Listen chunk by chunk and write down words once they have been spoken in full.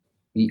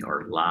We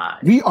are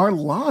live. We are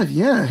live.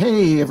 Yeah.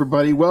 Hey,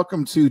 everybody.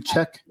 Welcome to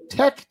Tech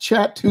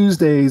Chat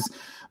Tuesdays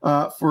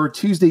for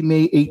Tuesday,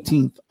 May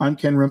 18th. I'm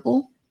Ken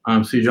Rimple.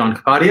 I'm Sujan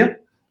Kapadia.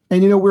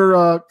 And,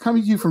 we're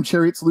coming to you from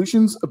Chariot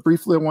Solutions.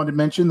 Briefly, I wanted to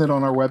mention that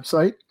on our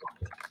website,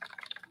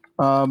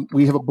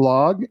 we have a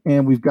blog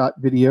and we've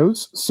got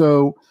videos.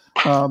 So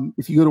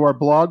if you go to our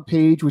blog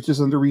page, which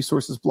is under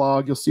Resources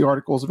blog, you'll see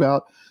articles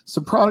about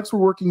some products we're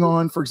working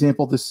on. For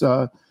example, this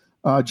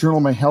Journal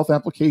of My Health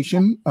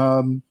application.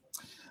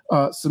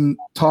 Some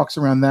talks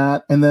around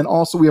that. And then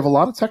also we have a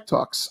lot of tech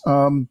talks,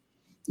 topics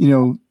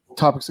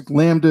like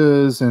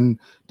lambdas and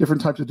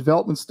different types of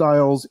development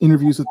styles,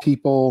 interviews with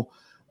people.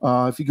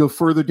 If you go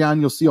further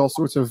down, you'll see all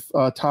sorts of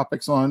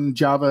topics on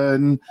Java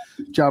and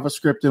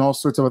JavaScript and all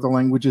sorts of other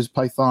languages,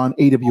 Python,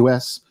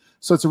 AWS.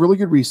 So it's a really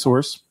good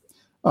resource.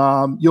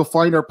 You'll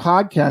find our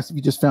podcast, if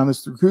you just found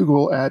this through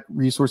Google, at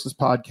Resources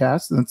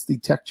Podcast, and that's the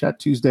Tech Chat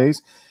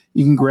Tuesdays.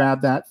 You can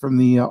grab that from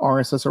the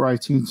RSS or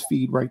iTunes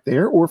feed right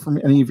there, or from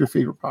any of your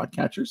favorite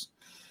podcatchers.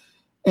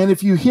 And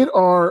if you hit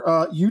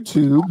our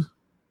YouTube,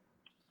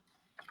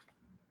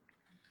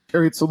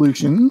 Chariot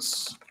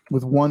Solutions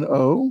with 1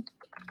 O,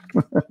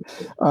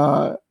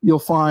 you'll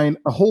find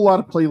a whole lot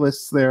of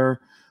playlists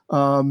there.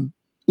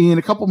 In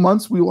a couple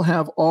months, we will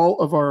have all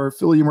of our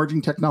Philly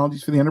Emerging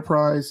Technologies for the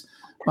Enterprise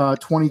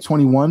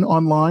 2021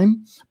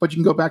 online, but you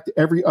can go back to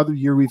every other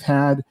year we've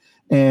had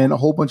and a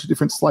whole bunch of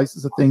different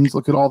slices of things.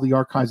 Look at all the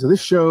archives of this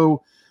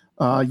show.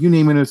 You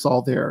name it, it's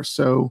all there.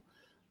 So,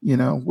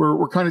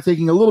 we're kind of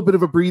taking a little bit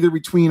of a breather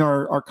between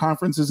our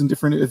conferences and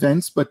different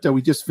events, but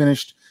we just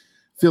finished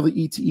Philly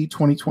ETE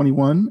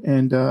 2021,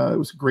 and it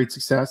was a great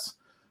success.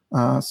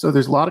 So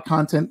there's a lot of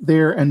content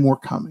there and more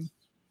coming.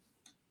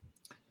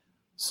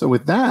 So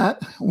with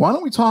that, why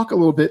don't we talk a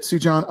little bit,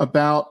 Sujan,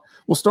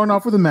 we'll start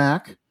off with a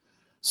Mac.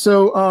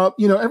 So,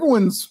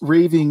 everyone's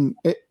raving,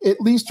 at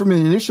least from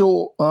an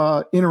initial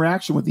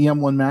interaction with the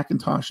M1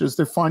 Macintoshes,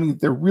 they're finding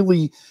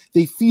that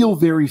they feel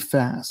very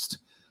fast,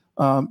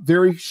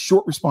 very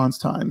short response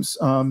times,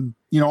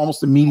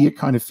 almost immediate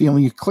kind of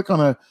feeling. You click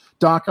on a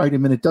dock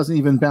item and it doesn't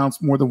even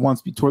bounce more than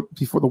once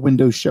before the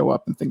windows show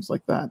up and things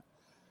like that.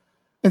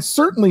 And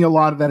certainly a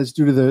lot of that is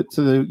due to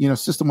the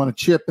system on a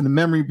chip and the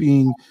memory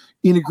being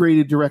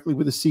integrated directly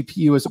with the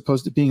CPU as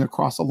opposed to being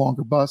across a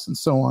longer bus and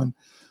so on.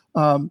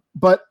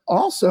 But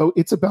also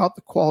it's about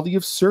the quality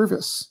of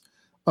service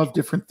of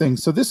different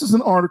things. So this is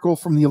an article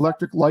from the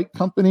Electric Light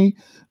Company,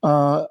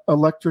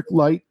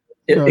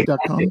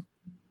 electriclight.com.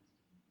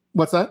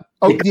 What's that?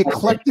 Oh, the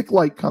Eclectic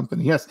Light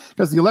Company. Yes,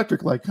 because the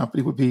Electric Light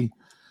Company would be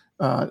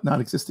not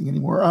existing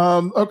anymore.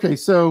 Okay,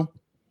 so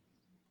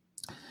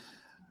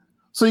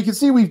you can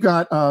see we've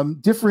got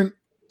different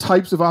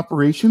types of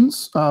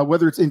operations,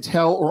 whether it's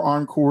Intel or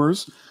ARM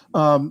cores.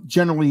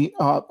 Generally,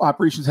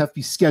 operations have to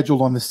be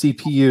scheduled on the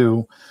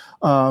CPU.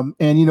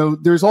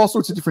 And, there's all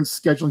sorts of different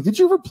scheduling. Did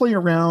you ever play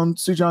around,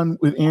 Sujan,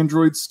 with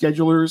Android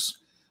schedulers,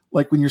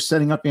 like when you're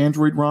setting up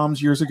Android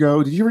ROMs years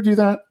ago? Did you ever do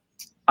that?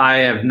 I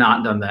have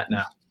not done that,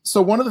 no. So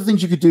one of the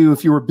things you could do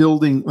if you were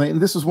building, and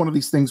this was one of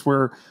these things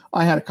where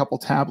I had a couple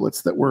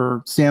tablets that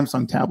were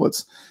Samsung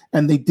tablets,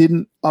 and they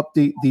didn't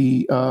update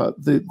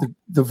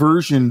the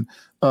version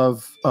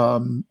of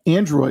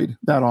Android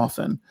that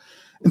often.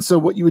 And so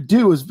what you would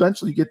do is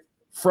eventually get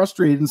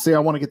frustrated and say, I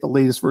want to get the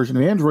latest version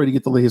of Android to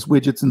get the latest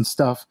widgets and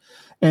stuff.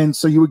 And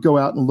so you would go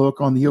out and look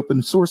on the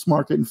open source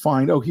market and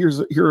find, here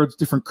are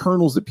different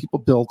kernels that people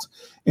built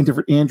in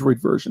different Android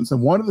versions.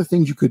 And one of the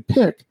things you could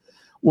pick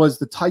was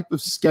the type of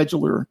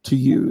scheduler to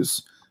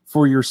use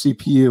for your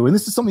CPU. And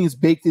this is something that's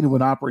baked into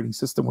an operating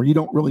system where you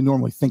don't really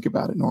normally think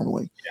about it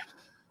normally.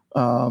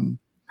 Yeah.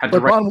 Had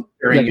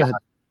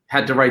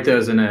to write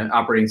those in an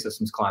operating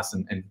systems class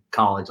in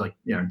college, like,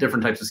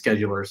 different types of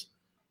schedulers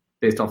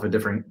based off of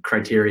different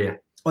criteria.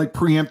 Like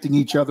preempting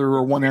each other,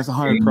 or one has a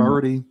higher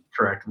priority.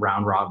 Correct.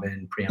 Round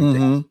robin,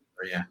 preempting.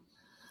 Mm-hmm. Yeah.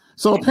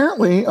 So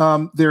apparently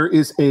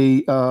there's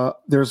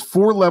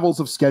 4 levels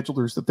of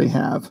schedulers that they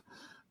have.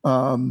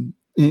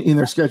 In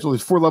their schedule,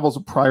 there's 4 levels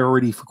of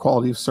priority for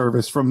quality of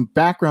service, from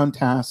background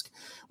task,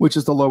 which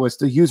is the lowest,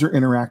 to user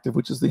interactive,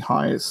 which is the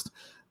highest.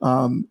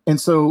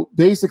 And so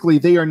basically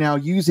they are now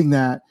using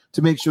that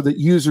to make sure that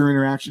user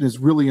interaction is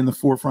really in the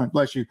forefront,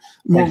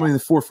 normally in the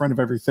forefront of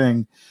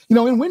everything.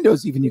 In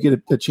Windows, even, you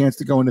get a chance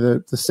to go into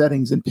the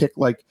settings and pick,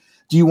 like,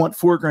 do you want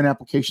foreground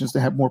applications to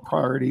have more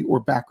priority,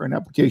 or background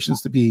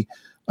applications to be,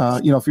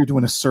 if you're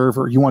doing a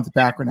server, you want the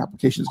background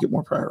applications to get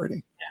more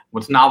priority. Yeah.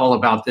 What's novel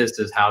about this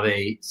is how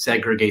they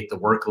segregate the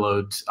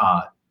workloads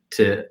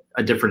to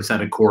a different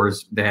set of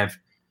cores. They have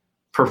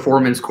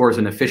performance cores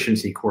and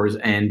efficiency cores.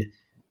 And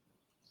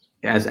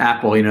as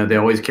Apple, they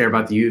always care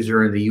about the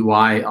user and the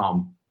UI.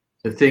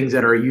 The things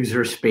that are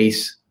user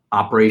space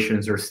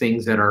operations, or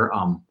things that are,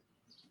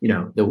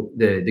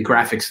 the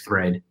graphics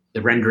thread,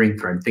 the rendering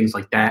thread, things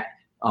like that.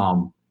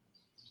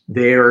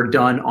 They are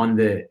done on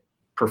the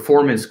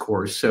performance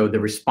cores, so the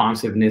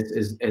responsiveness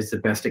is the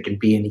best it can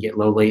be, and you get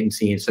low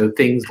latency, and so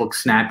things look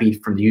snappy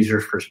from the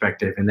user's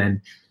perspective. And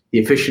then the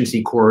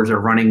efficiency cores are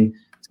running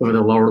some of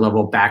the lower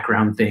level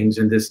background things.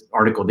 In this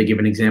article, they give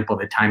an example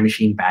of a time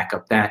machine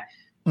backup that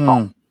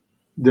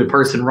the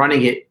person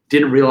running it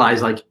didn't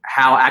realize like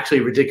how actually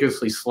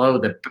ridiculously slow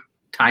the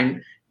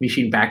time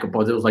machine backup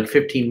was. It was like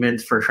 15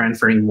 minutes for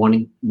transferring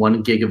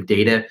one gig of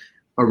data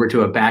over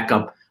to a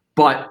backup.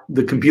 But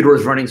the computer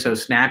was running so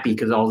snappy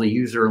because all the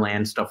user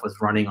land stuff was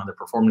running on the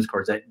performance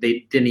cores that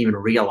they didn't even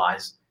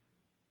realize.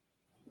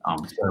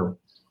 So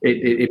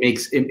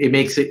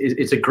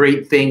it's a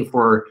great thing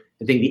for,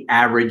 I think, the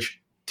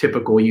average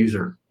typical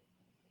user.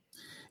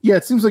 Yeah,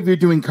 it seems like you're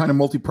doing kind of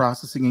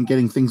multi-processing and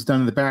getting things done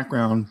in the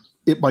background.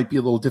 It might be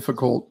a little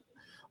difficult.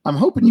 I'm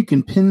hoping you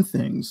can pin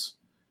things,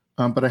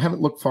 but I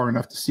haven't looked far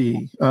enough to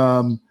see.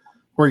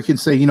 Or you can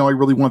say, I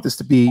really want this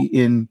to be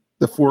in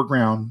the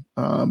foreground.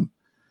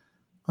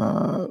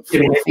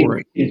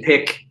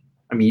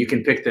 You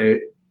can pick the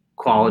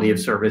quality of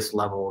service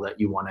level that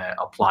you want to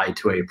apply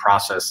to a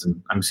process.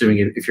 And I'm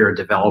assuming if you're a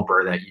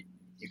developer that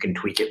you can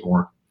tweak it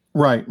more.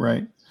 Right.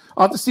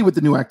 I'll have to see what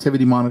the new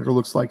activity monitor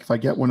looks like if I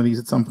get one of these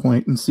at some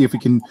point and see if we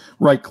can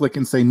right click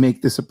and say,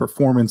 make this a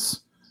performance.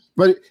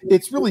 But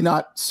it's really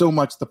not so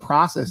much the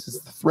process,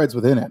 it's the threads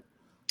within it.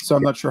 So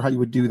I'm not sure how you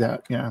would do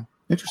that. Yeah.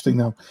 Interesting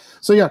though.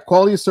 So yeah,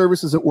 quality of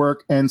services at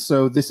work. And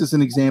so this is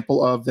an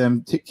example of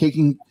them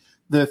taking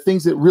the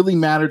things that really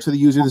matter to the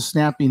user, the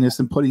snappiness,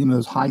 and putting in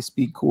those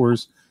high-speed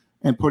cores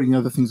and putting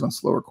other things on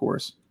slower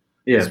cores.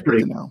 Yeah, it's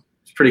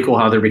pretty cool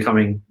how they're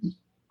becoming,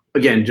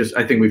 again,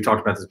 I think we've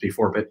talked about this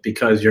before, but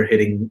because you're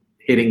hitting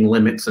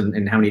limits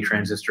and how many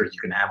transistors you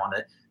can have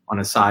on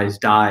a size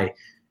die,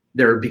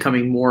 they're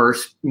becoming more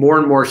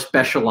and more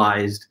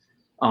specialized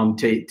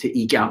to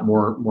eke out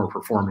more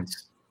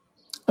performance.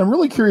 I'm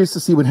really curious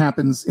to see what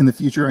happens in the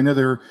future. I know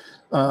they're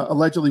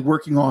allegedly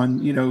working on,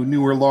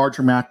 newer,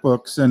 larger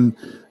MacBooks and,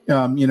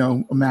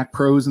 Mac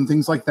Pros and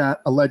things like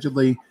that,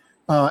 allegedly,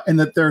 and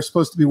that they're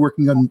supposed to be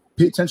working on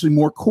potentially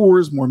more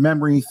cores, more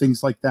memory,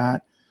 things like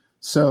that.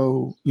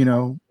 So,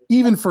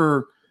 even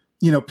for,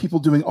 people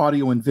doing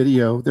audio and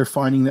video, they're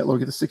finding that,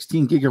 look at the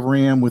 16 gig of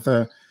RAM with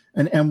an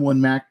M1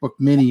 MacBook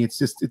Mini.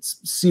 It's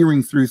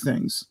searing through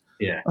things.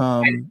 Yeah.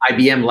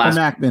 IBM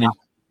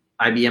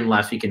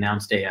last week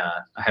announced I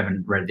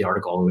haven't read the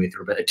article all the way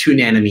through, but a 2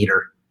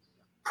 nanometer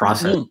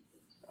process.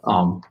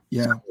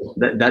 Yeah. So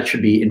that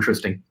should be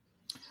interesting.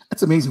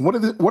 That's amazing. What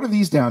are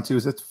these down to?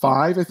 Is it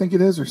 5? I think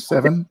it is, or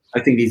 7? I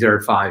think these are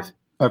 5.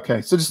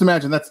 Okay, so just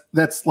imagine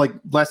that's like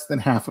less than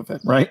half of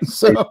it, right?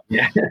 So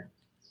yeah,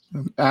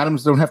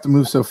 atoms don't have to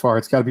move so far.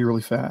 It's got to be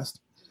really fast.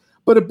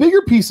 But a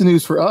bigger piece of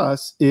news for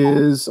us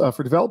is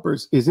for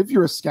developers is if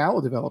you're a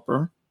Scala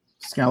developer,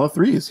 Scala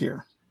 3 is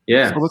here.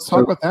 Yeah. So let's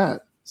talk about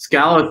that.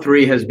 Scala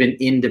 3 has been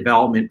in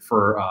development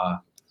for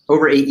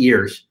over 8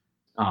 years.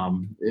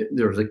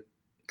 There was an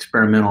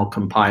experimental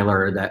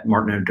compiler that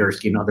Martin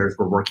Odersky and others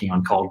were working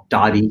on called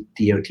Dotty,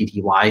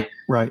 D-O-T-T-Y.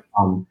 Right.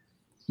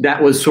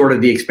 That was sort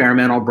of the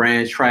experimental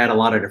branch, try out a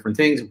lot of different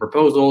things and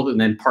proposals, and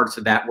then parts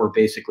of that were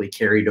basically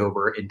carried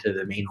over into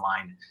the main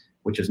line,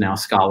 which is now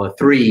Scala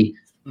 3.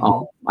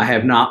 I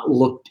have not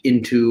looked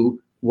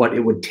into what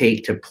it would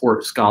take to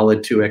port Scala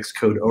 2x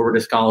code over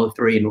to Scala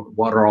 3 and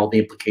what are all the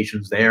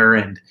implications there,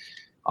 and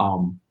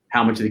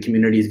how much of the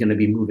community is going to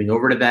be moving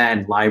over to that,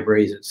 and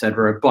libraries,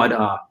 etc. But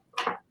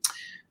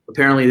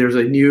apparently there's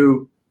a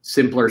new,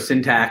 simpler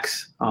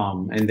syntax,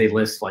 and they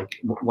list like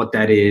what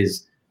that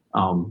is,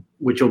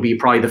 which will be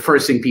probably the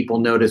first thing people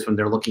notice when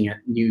they're looking at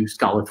new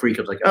Scala 3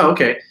 codes. Like, oh,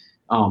 okay,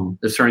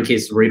 there's certain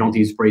cases where you don't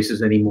use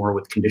braces anymore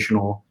with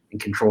conditional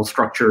and control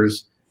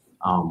structures.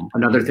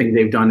 Another thing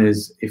they've done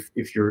is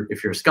if you're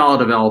a Scala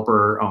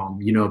developer,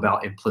 you know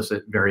about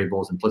implicit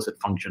variables, implicit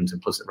functions,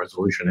 implicit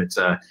resolution. It's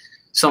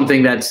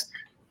something that's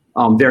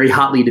very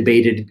hotly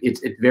debated.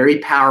 It's very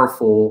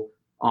powerful,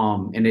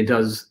 and it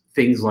does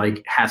things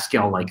like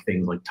Haskell-like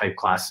things like type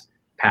class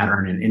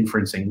pattern and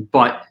inferencing.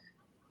 But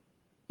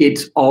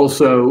it's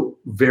also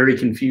very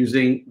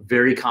confusing,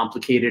 very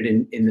complicated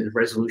in the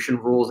resolution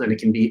rules, and it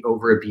can be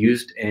over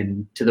abused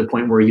and to the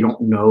point where you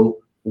don't know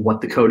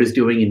what the code is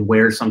doing and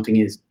where something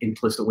is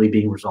implicitly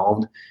being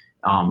resolved,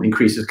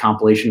 increases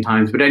compilation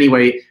times. But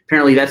anyway,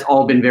 apparently that's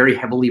all been very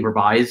heavily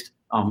revised.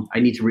 I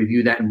need to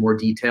review that in more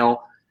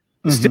detail.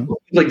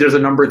 Still, like there's a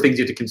number of things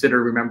you have to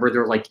consider. Remember,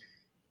 there are like,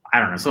 I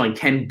don't know, something like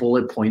 10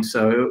 bullet points.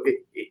 So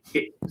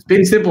it's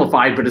been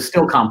simplified, but it's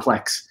still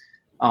complex.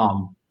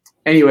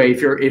 Anyway,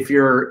 if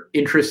you're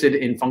interested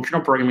in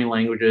functional programming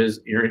languages,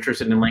 you're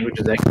interested in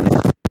languages that can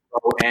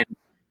grow and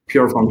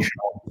pure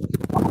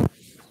functional,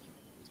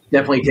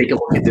 definitely take a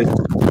look at this.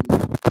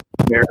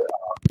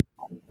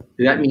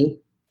 Is that me?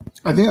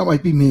 I think that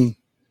might be me.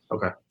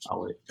 Okay,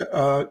 I'll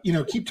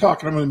wait. Keep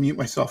talking. I'm going to mute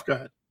myself. Go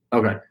ahead.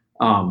 Okay.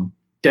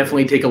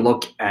 Definitely take a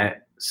look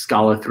at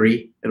Scala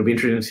 3. It'll be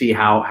interesting to see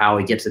how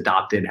it gets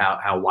adopted,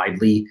 how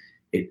widely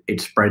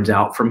it spreads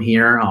out from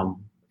here.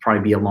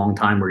 Probably be a long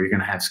time where you're going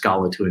to have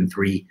Scala 2 and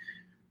 3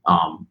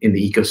 in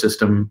the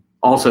ecosystem.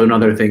 Also,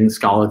 another thing,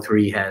 Scala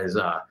 3 has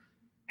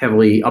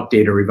heavily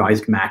updated,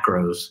 revised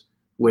macros,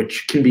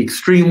 which can be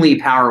extremely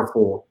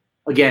powerful.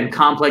 Again,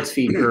 complex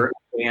feature,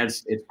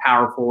 advanced, it's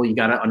powerful. You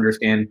got to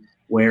understand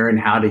where and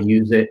how to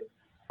use it.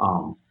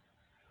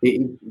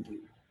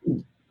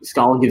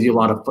 Scala gives you a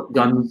lot of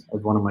guns,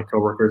 as one of my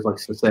coworkers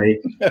likes to say.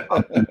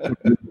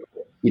 You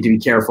need to be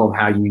careful of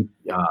how you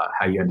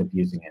end up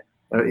using it.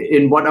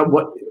 And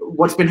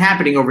what's been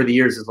happening over the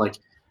years is like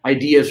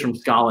ideas from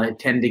Scala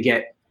tend to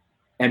get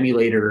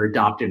emulated or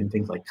adopted in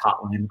things like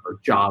Kotlin or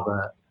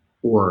Java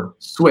or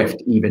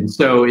Swift even.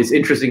 So it's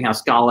interesting how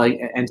Scala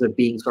ends up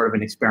being sort of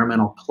an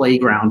experimental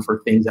playground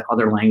for things that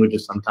other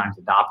languages sometimes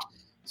adopt.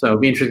 So it'll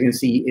be interesting to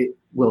see,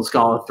 will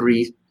Scala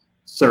 3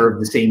 serve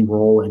the same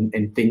role,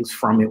 and things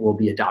from it will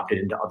be adopted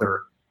into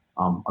other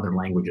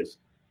languages.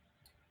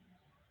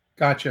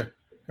 Gotcha.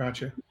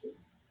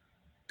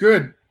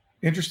 Good.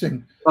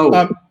 Interesting.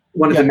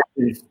 One of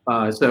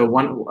the so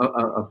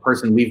a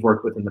person we've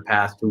worked with in the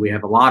past who we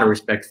have a lot of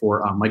respect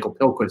for, Michael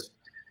Pilquist,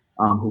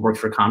 who works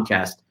for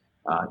Comcast.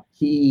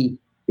 He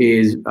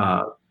is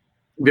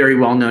very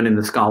well known in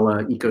the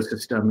Scala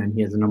ecosystem, and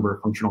he has a number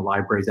of functional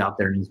libraries out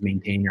there, and he's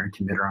maintainer and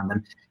committer on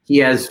them. He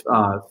has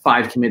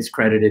 5 commits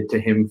credited to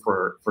him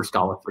for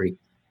Scala 3.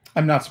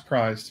 I'm not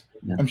surprised.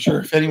 Yeah. I'm sure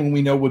if anyone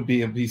we know would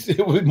be,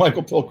 it would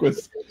Michael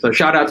Pilquist. So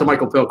shout out to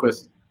Michael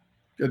Pilquist.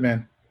 Good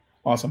man.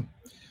 Awesome.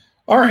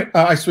 All right.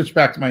 I switched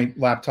back to my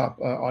laptop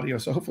audio,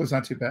 so hopefully it's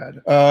not too bad,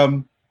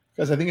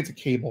 because I think it's a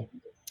cable.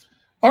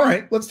 All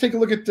right. Let's take a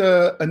look at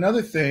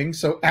another thing.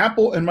 So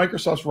Apple and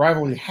Microsoft's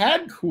rivalry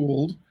had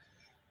cooled,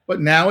 but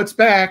now it's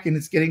back and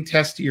it's getting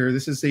testier.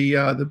 This is the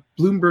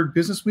Bloomberg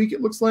Business Week,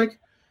 it looks like.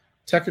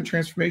 Tech and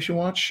Transformation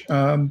Watch.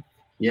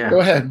 Yeah. Go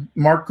ahead.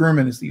 Mark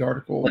Gurman is the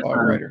article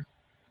writer.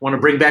 Want to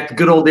bring back the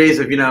good old days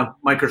of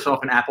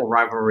Microsoft and Apple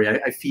rivalry.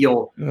 I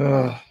feel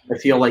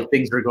like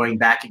things are going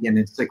back again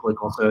and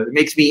cyclical. So it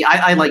makes me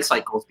I like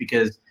cycles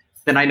because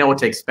then I know what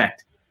to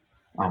expect.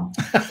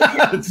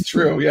 It's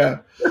true, yeah.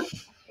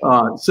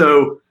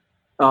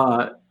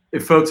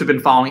 If folks have been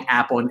following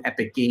Apple and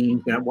Epic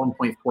Games, at one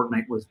point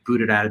Fortnite was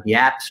booted out of the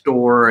App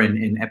Store,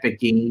 and Epic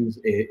Games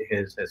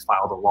has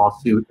filed a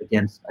lawsuit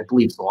against, I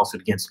believe it's a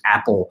lawsuit against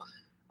Apple,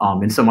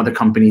 and some other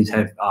companies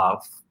have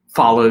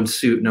followed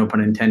suit, no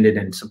pun intended,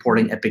 and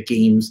supporting Epic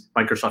Games,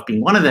 Microsoft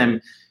being one of them.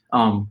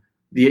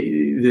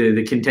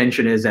 The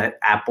contention is that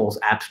Apple's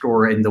App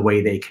Store and the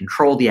way they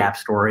control the App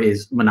Store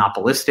is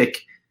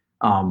monopolistic,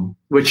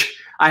 which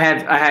I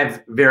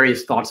have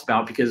various thoughts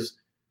about, because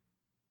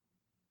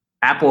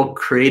Apple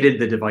created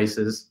the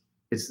devices.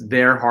 It's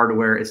their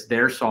hardware. It's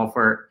their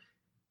software.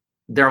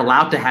 They're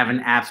allowed to have an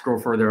app store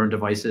for their own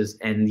devices.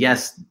 And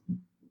yes,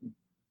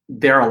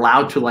 they're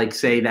allowed to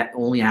say that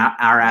only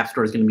our app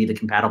store is going to be the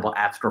compatible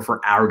app store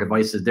for our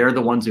devices. They're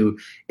the ones who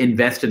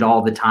invested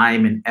all the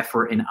time and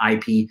effort and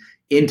IP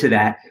into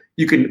that.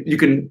 You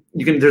can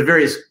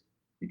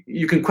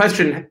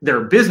question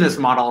their business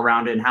model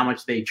around it and how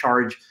much they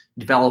charge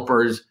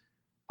developers,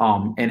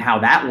 and how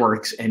that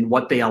works, and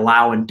what they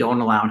allow and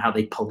don't allow, and how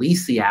they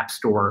police the App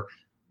Store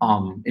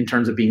in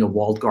terms of being a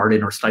walled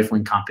garden or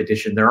stifling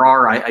competition. There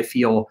are, I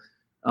feel,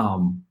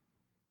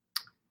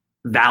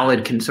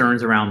 valid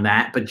concerns around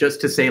that. But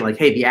just to say,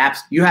 hey,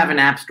 you have an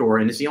App Store,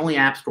 and it's the only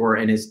App Store,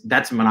 and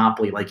that's a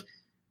monopoly.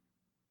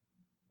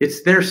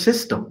 It's their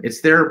system,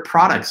 it's their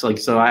products.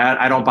 So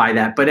I don't buy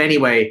that. But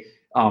anyway,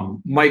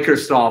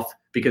 Microsoft,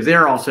 because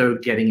they're also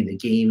getting into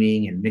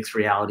gaming and mixed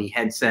reality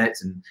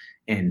headsets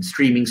and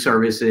streaming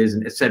services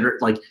and et cetera,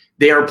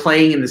 they are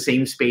playing in the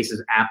same space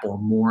as Apple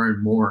more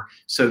and more.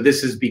 So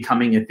this is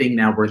becoming a thing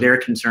now where they're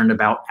concerned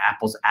about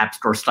Apple's App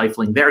Store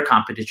stifling their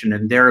competition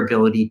and their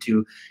ability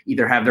to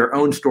either have their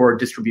own store,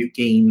 distribute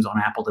games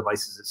on Apple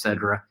devices, et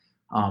cetera.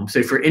 So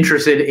if you're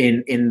interested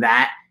in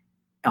that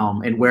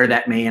and where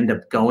that may end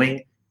up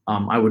going,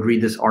 I would read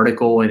this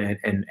article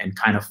and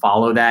kind of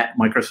follow that.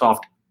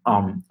 Microsoft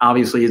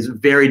obviously is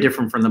very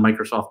different from the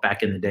Microsoft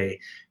back in the day.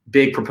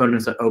 Big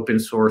proponents of open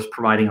source,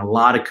 providing a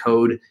lot of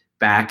code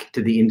back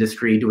to the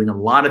industry, doing a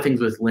lot of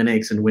things with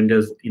Linux and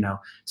Windows,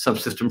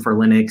 subsystem for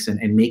Linux,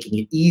 and making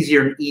it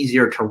easier and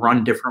easier to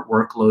run different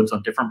workloads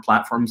on different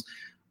platforms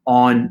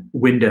on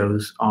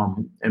Windows.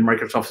 And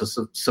Microsoft is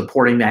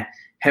supporting that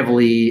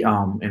heavily,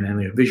 and then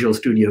we have Visual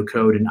Studio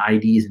Code and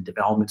IDs and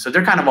development. So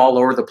they're kind of all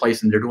over the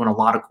place, and they're doing a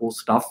lot of cool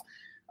stuff.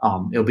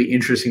 It'll be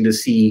interesting to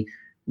see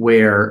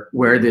where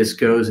this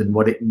goes and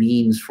what it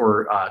means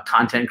for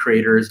content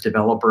creators,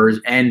 developers,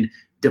 and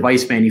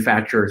device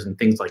manufacturers and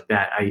things like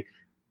that. I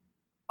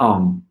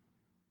don't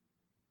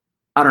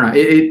know.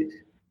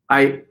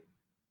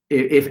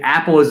 If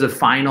Apple is the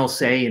final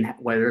say in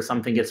whether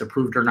something gets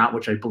approved or not,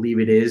 which I believe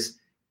it is,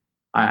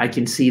 I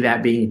can see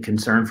that being a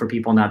concern for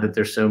people now that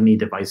there's so many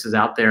devices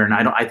out there. And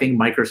I think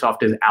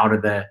Microsoft is out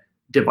of the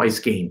device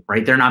game,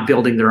 right? They're not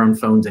building their own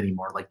phones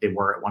anymore like they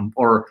were at one,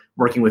 or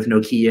working with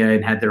Nokia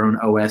and had their own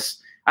OS.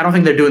 I don't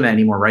think they're doing that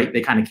anymore, right? They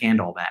kind of canned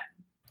all that.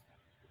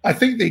 I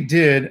think they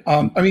did.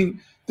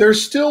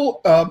 There's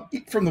still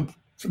from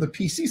the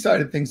PC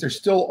side of things, there's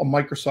still a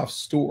Microsoft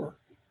store,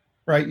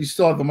 right? You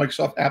still have the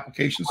Microsoft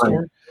application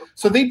store.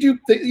 So they do.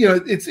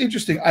 It's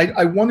interesting.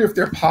 I wonder if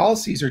their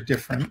policies are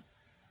different.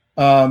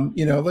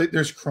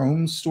 There's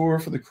Chrome store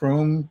for the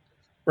Chrome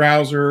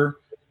browser.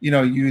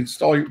 you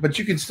install but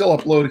you can still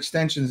upload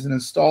extensions and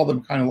install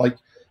them kind of like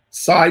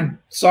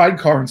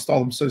sidecar install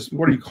them. So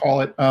what do you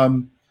call it?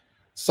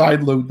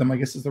 Side load them, I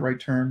guess is the right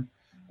term.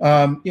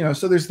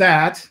 So there's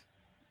that.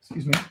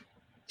 Excuse me.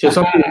 So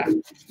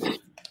something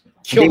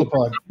Kill the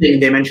bug.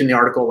 They mentioned the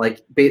article,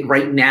 like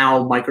right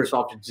now,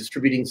 Microsoft is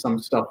distributing some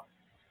stuff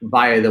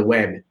via the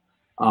web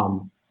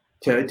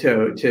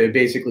to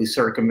basically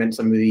circumvent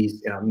some of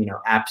these,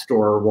 App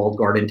Store, walled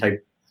garden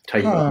type.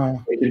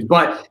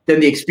 But then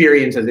the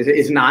experience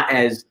is not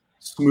as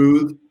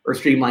smooth or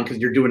streamlined because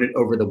you're doing it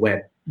over the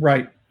web.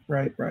 Right.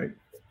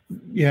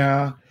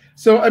 Yeah.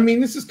 So, I mean,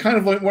 this is kind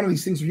of like one of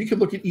these things where you could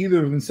look at either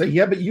of them and say,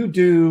 yeah, but you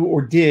do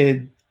or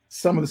did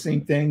some of the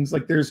same things.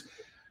 Like there's,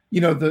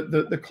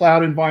 the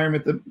cloud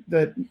environment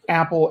that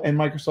Apple and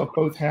Microsoft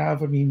both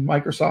have. I mean,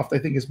 Microsoft, I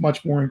think, is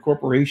much more in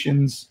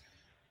corporations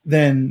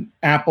than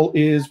Apple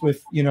is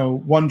with,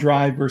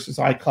 OneDrive versus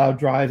iCloud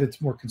Drive.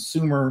 It's more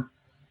consumer.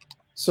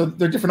 So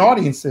they're different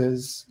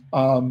audiences.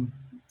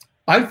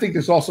 I think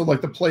there's also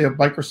like the play of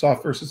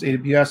Microsoft versus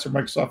AWS or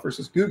Microsoft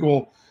versus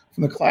Google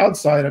from the cloud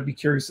side. I'd be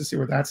curious to see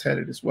where that's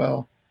headed as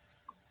well.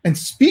 And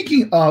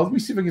speaking of, let me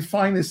see if I can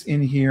find this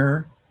in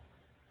here.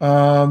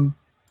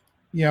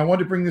 Yeah, I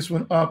wanted to bring this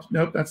one up.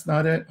 Nope, that's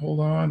not it. Hold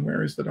on.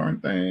 Where is the darn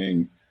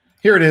thing?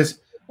 Here it is.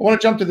 I want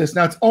to jump to this.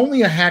 Now, it's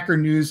only a Hacker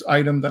News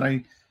item that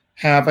I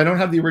have. I don't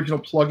have the original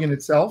plugin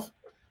itself.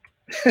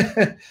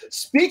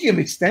 Speaking of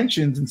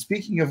extensions and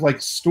speaking of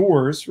like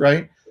stores,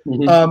 right?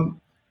 Mm-hmm.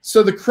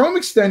 So the Chrome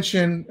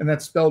extension, and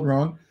that's spelled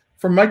wrong,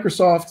 from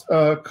Microsoft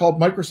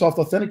called Microsoft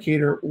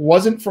Authenticator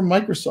wasn't from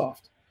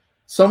Microsoft.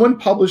 Someone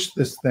published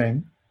this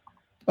thing.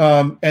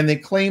 And they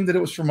claimed that it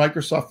was from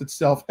Microsoft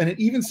itself. And it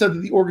even said that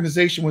the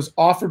organization was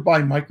offered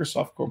by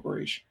Microsoft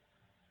Corporation.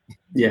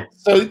 Yeah.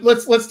 So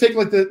let's take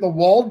like the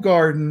walled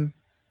garden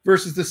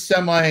versus the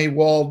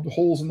semi-walled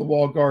holes in the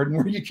walled garden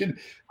where you can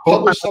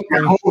publish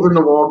something. Holes in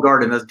the walled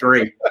garden. That's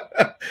great.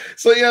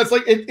 So yeah, it's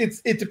like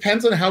it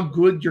depends on how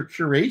good your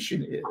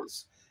curation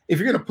is. If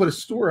you're going to put a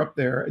store up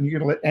there and you're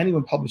going to let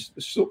anyone publish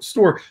the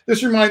store,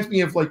 this reminds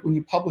me of like when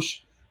you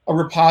publish a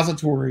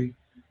repository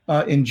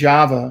in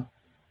Java.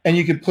 And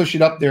you can push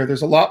it up there.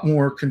 There's a lot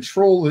more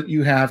control that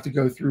you have to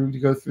go through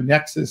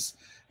Nexus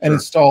and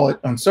install it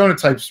on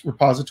Sonatype's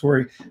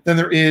repository than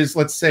there is,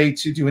 let's say,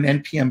 to do an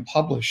NPM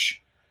publish,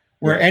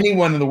 where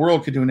anyone in the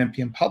world could do an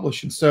NPM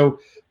publish. And so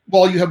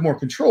while you have more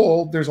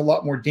control, there's a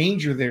lot more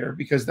danger there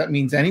because that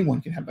means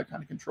anyone can have that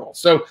kind of control.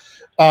 So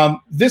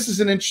this is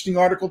an interesting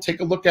article.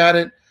 Take a look at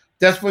it.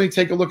 Definitely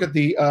take a look at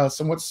the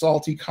somewhat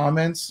salty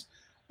comments.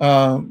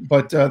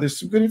 But there's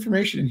some good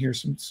information in here.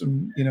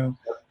 Some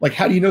like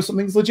how do you know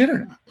something's legit or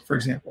not, for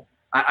example.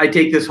 I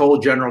take this whole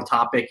general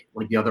topic,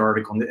 like the other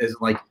article, is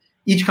like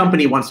each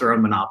company wants their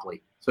own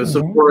monopoly. So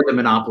support the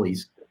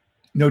monopolies.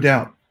 No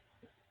doubt.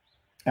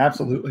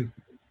 Absolutely.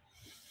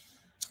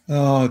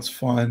 Oh, it's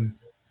fun.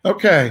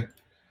 Okay.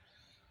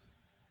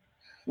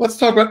 Let's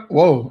talk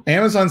about,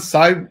 Amazon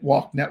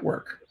Sidewalk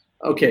Network.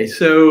 Okay,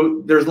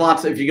 so there's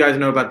lots, if you guys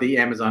know about the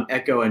Amazon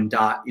Echo and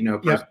Dot,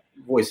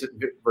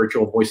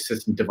 virtual voice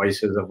assistant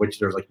devices, of which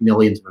there's like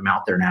millions of them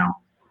out there now.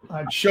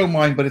 I'd show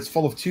mine, but it's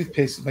full of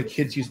toothpaste that my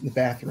kids use in the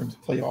bathroom to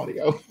play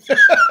audio.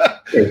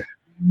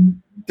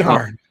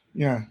 Darn.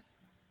 Yeah.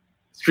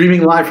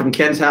 Streaming live from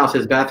Ken's house,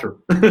 his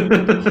bathroom.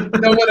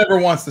 No one ever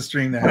wants to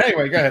stream that.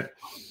 Anyway, go ahead.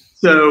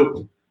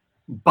 So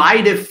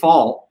by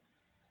default,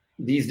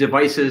 these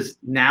devices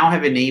now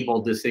have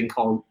enabled this thing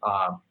called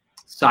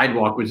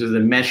Sidewalk, which is a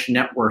mesh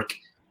network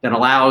that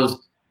allows,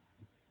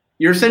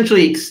 you're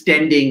essentially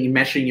extending,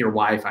 meshing your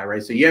Wi-Fi,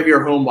 right? So you have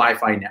your home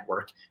Wi-Fi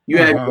network. You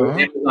have your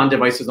Amazon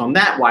devices on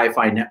that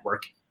Wi-Fi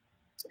network.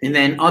 And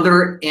then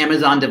other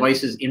Amazon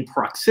devices in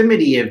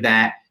proximity of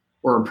that,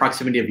 or in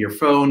proximity of your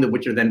phone,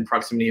 which are then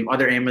proximity of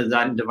other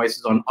Amazon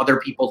devices on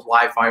other people's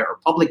Wi-Fi or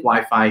public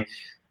Wi-Fi.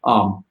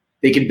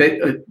 They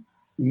can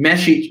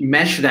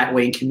mesh that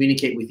way and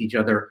communicate with each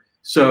other.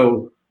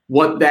 So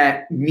what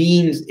that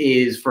means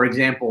is, for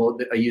example,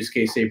 a use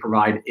case they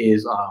provide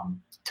is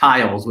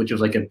tiles, which is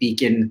like a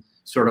beacon,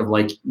 sort of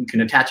like you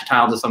can attach a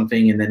tile to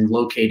something and then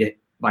locate it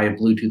via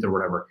Bluetooth or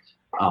whatever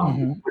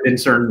within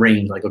certain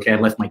range. Like, okay, I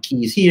left my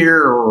keys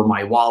here or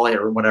my wallet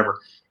or whatever.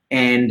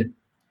 And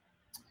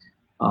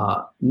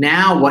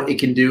now what it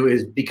can do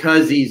is,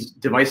 because these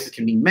devices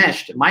can be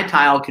meshed, my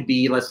tile could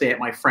be, let's say, at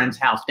my friend's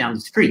house down the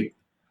street.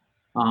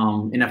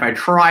 And if I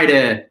try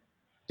to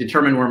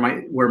determine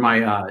where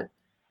my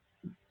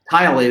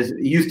tile is,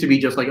 it used to be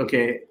just like,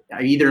 okay,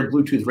 I either in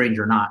Bluetooth range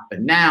or not.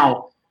 But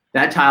now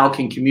that tile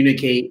can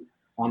communicate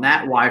on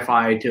that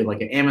Wi-Fi to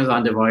like an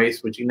Amazon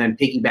device, which you can then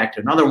piggyback to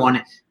another one,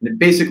 and then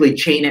basically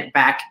chain it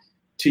back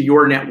to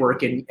your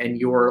network and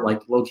your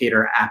like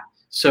locator app.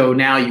 So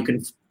now you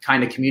can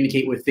kind of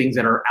communicate with things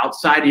that are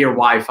outside of your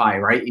Wi-Fi,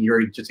 right? And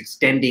you're just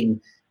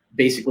extending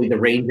basically the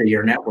range of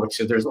your network.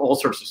 So there's all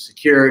sorts of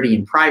security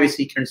and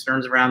privacy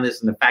concerns around this,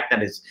 and the fact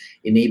that it's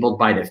enabled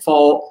by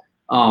default.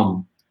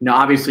 Now,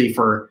 obviously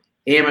for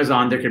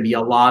Amazon, there can be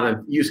a lot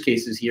of use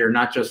cases here,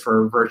 not just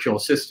for virtual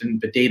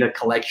assistant, but data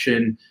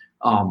collection,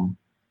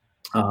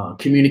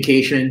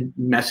 communication,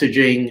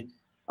 messaging,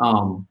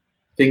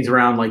 things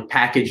around like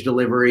package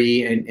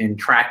delivery and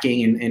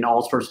tracking and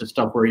all sorts of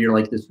stuff where you're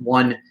like this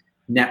one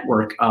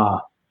network.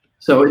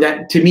 So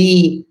that to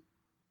me,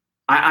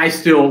 I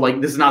still like,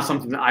 this is not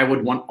something that I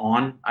would want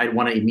on. I'd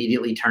want to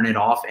immediately turn it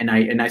off. And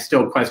I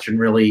still question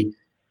really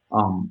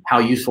how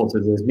useful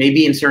this is.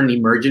 Maybe in certain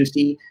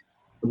emergency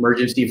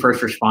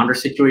first responder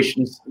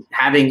situations,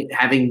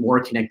 having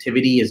more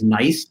connectivity is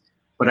nice,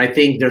 but I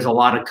think there's a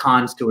lot of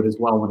cons to it as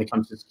well when it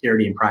comes to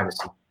security and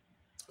privacy.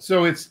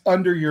 So it's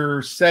under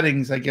your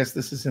settings. I guess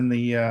this is in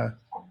the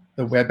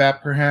web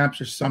app perhaps,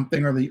 or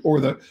something, or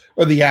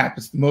the app.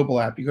 It's the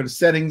mobile app. You go to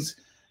settings,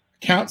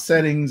 account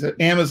settings at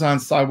Amazon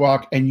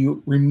Sidewalk, and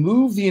you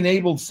remove the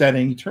enabled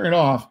setting, you turn it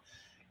off.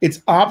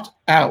 It's opt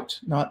out,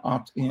 not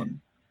opt in.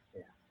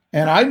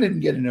 And I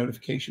didn't get a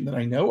notification that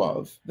I know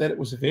of that it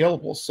was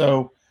available.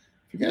 So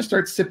if you're going to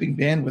start sipping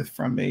bandwidth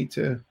from me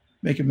to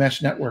make a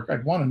mesh network,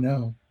 I'd want to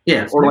know.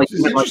 Yeah, or like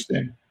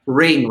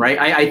Ring, right?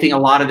 I think a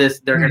lot of this,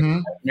 they're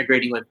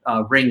integrating with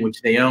Ring,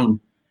 which they own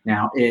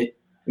now.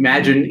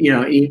 Imagine,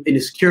 in a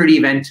security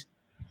event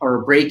or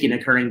a break-in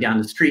occurring down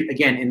the street,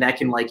 again, and that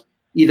can like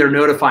either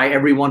notify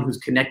everyone who's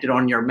connected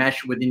on your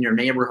mesh within your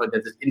neighborhood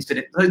that this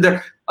incident.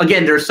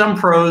 There's some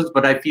pros,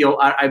 but I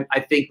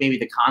think maybe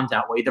the cons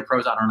outweigh the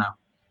pros. I don't know.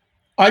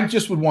 I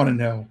just would want to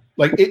know.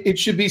 Like it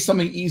should be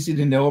something easy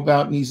to know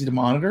about and easy to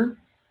monitor,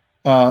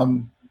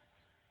 and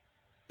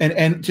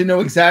to know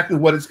exactly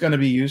what it's going to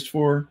be used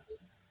for.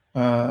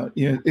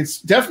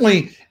 It's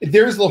definitely,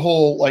 there's the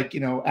whole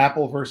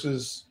Apple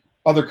versus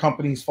other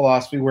companies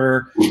philosophy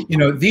where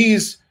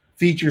these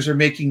features are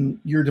making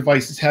your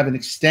devices have an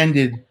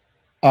extended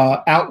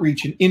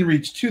outreach and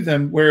inreach to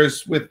them,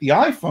 whereas with the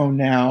iPhone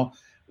now,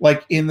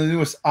 like in the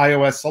newest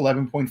iOS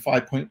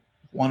 11.5.1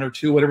 or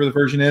 2, whatever the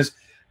version is.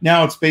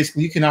 Now it's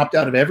basically you can opt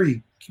out of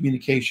every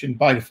communication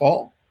by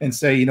default and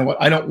say, you know what,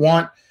 I don't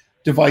want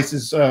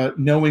devices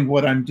knowing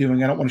what I'm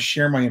doing. I don't want to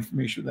share my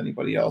information with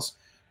anybody else.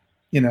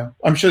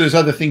 I'm sure there's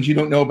other things you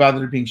don't know about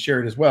that are being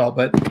shared as well,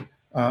 but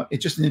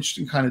it's just an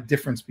interesting kind of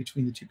difference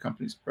between the two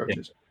companies'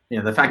 approaches.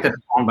 Yeah, the fact that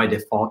it's on by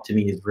default to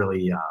me is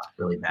really,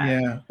 really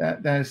bad. Yeah,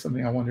 that is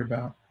something I wonder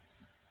about.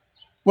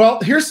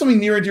 Well, here's something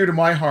near and dear to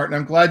my heart, and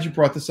I'm glad you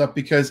brought this up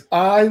because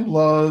I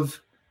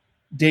love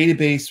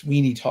database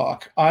weenie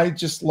talk. I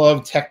just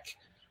love tech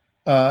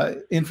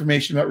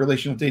information about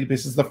relational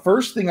databases. The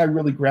first thing I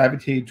really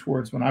gravitated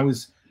towards when I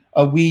was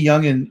a wee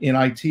youngin in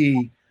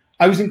IT,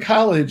 I was in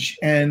college,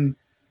 and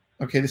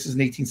this is in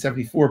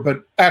 1874,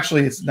 but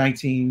actually it's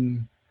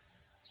 87,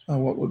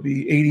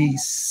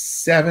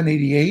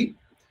 88.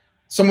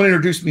 Someone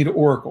introduced me to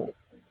Oracle,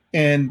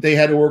 and they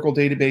had Oracle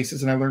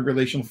databases, and I learned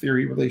relational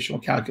theory, relational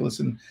calculus,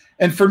 and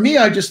for me,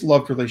 I just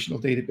loved relational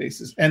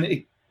databases,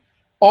 and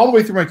all the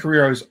way through my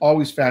career, I was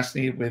always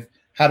fascinated with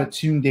how to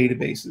tune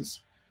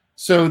databases.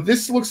 So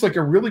this looks like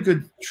a really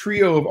good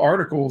trio of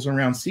articles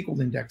around SQL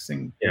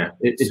indexing. Yeah.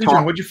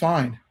 Sujan, what'd you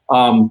find?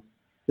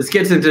 This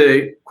gets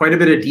into quite a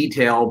bit of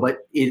detail,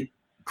 but it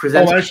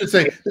presents... I should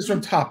say, this is from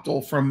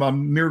Topdol, from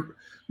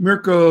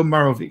Mirko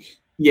Marovic.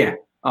 Yeah.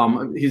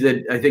 He's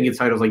I think his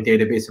title's like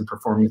Database and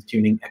Performance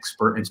Tuning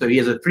Expert. And so he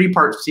has a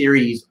 3-part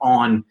series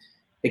on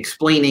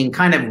explaining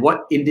kind of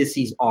what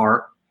indices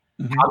are,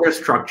 how they're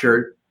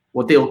structured,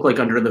 what they look like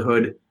under the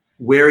hood,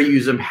 where you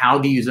use them, how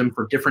to use them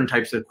for different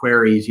types of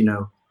queries,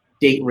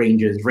 date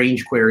ranges,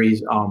 range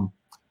queries,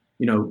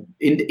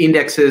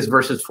 indexes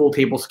versus full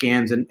table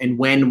scans, and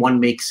when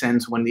one makes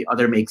sense, when the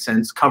other makes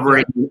sense,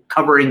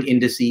 covering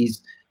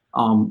indices,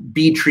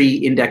 B-tree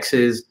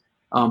indexes,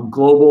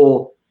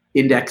 global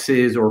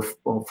indexes or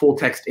full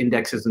text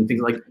indexes, and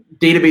things like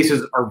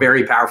databases are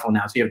very powerful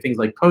now. So you have things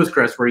like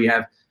Postgres where you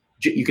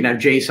can have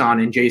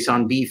JSON and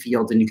JSON B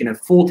fields, and you can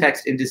have full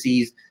text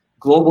indices,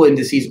 global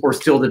indices, or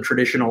still the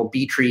traditional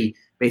B-tree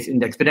based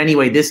index. But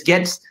anyway, this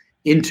gets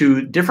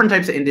into different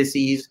types of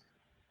indices,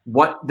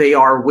 what they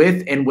are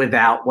with and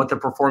without, what the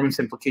performance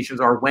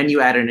implications are when you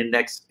add an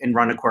index and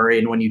run a query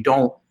and when you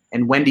don't,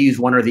 and when to use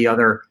one or the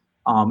other.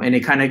 And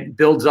it kind of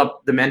builds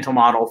up the mental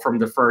model from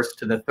the first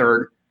to the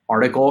third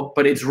article.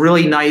 But it's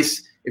really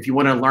nice if you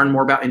want to learn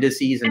more about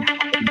indices. And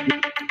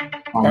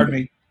Pardon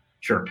me.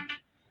 Sure.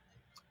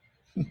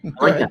 I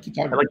like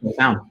that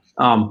sound.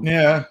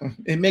 Yeah,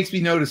 it makes me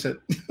notice it.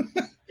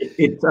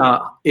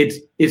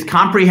 It's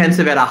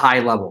comprehensive at a high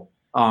level.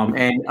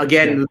 And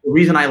again, the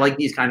reason I like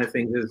these kind of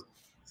things is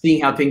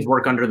seeing how things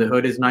work under the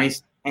hood is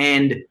nice.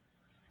 And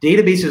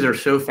databases are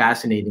so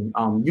fascinating.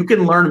 You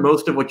can learn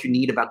most of what you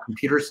need about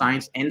computer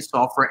science and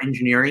software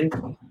engineering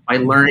by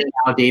learning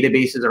how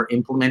databases are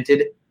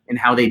implemented and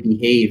how they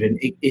behave. And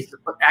it's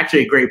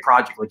actually a great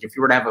project. Like if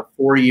you were to have a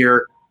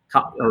 4-year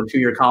or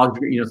 2-year college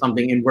degree,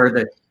 something, and where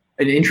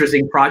an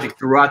interesting project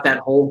throughout that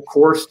whole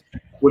course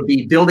would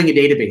be building a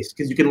database,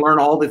 because you can learn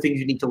all the things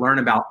you need to learn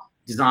about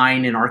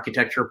design and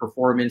architecture,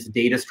 performance,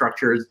 data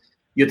structures.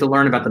 You have to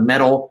learn about the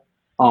metal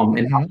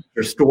and how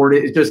they're stored.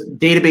 It's just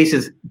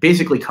databases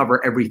basically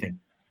cover everything.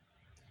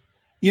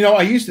 You know,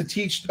 I used to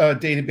teach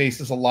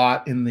databases a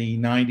lot in the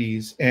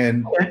 90s,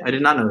 and I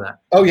did not know that.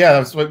 Oh yeah, that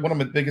was one of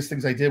the biggest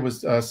things I did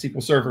was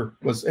SQL Server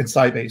and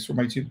Sybase were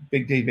my two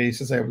big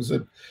databases. I was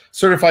a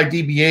certified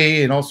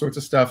DBA and all sorts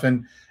of stuff,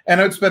 and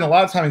I would spend a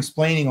lot of time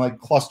explaining like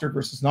clustered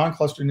versus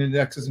non-clustered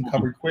indexes and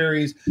covered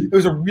queries. It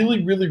was a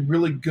really, really,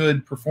 really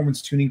good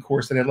performance tuning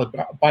course that had like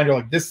a binder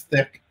like this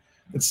thick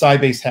that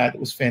Sybase had that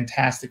was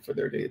fantastic for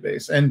their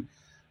database. And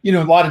you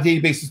know, a lot of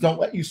databases don't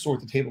let you sort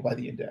the table by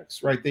the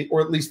index, right?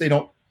 Or at least they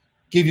don't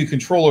give you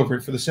control over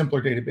it for the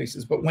simpler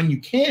databases. But when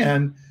you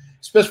can,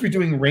 especially if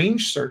you're doing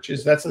range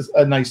searches, that's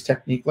a nice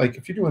technique. Like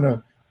if you're doing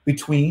a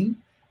between,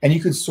 and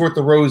you can sort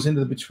the rows into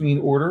the between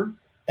order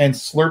and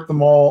slurp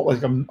them all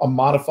like a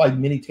modified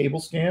mini table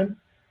scan.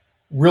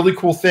 Really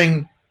cool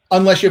thing,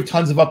 unless you have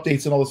tons of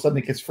updates and all of a sudden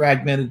it gets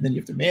fragmented and then you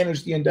have to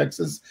manage the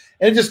indexes,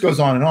 and it just goes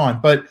on and on.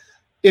 But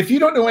if you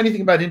don't know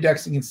anything about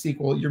indexing in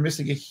SQL, you're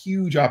missing a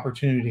huge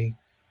opportunity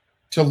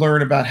to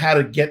learn about how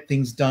to get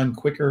things done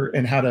quicker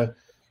and how to,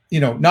 you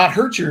know, not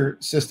hurt your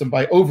system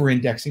by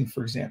over-indexing,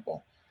 for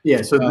example.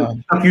 Yeah, so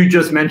the stuff you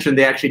just mentioned,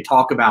 they actually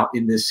talk about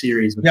in this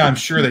series. Yeah, I'm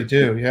sure they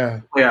do,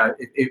 yeah. Yeah,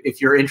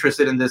 if you're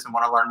interested in this and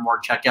want to learn more,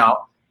 check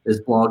out this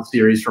blog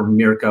series from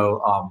Mirko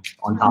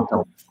on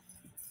TopTel.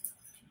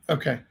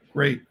 Okay,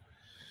 great.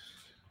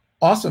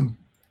 Awesome.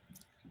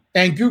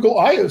 And Google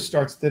I/O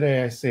starts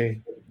today, I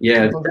see.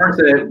 Yeah, it starts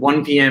at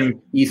 1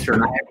 p.m.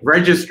 Eastern. I have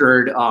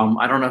registered.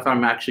 I don't know if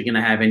I'm actually going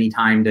to have any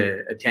time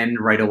to attend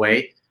right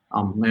away.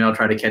 Maybe I'll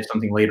try to catch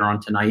something later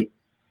on tonight.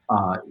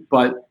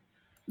 But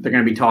they're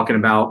going to be talking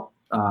about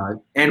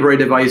Android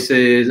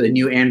devices, a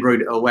new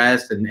Android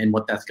OS, and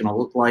what that's going to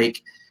look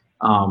like.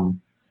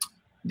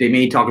 They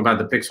may talk about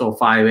the Pixel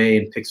 5a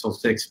and Pixel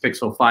 6.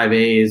 Pixel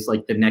 5a is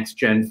like the next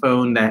gen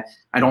phone that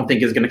I don't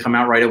think is going to come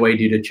out right away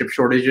due to chip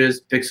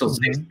shortages. Pixel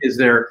 6 is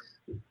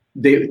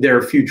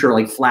their future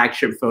like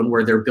flagship phone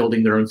where they're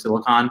building their own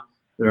silicon,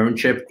 their own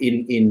chip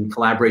in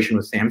collaboration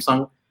with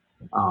Samsung.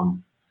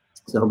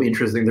 So it'll be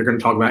interesting. They're going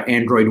to talk about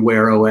Android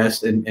Wear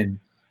OS and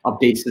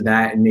updates to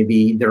that, and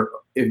maybe there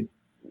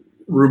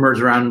rumors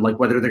around like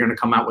whether they're going to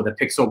come out with a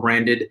Pixel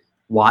branded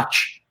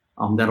watch.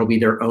 That'll be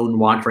their own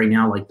watch right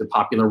now. Like the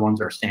popular ones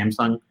are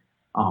Samsung.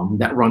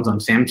 That runs on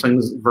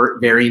Samsung's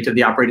variant of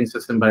the operating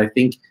system, but I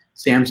think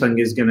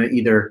Samsung is going to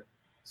either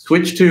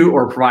switch to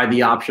or provide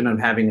the option of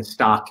having a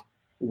stock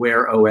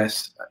Wear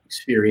OS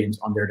experience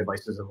on their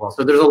devices as well.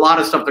 So there's a lot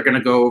of stuff they're going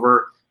to go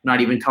over,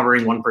 not even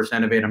covering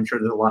 1% of it. I'm sure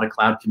there's a lot of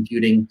cloud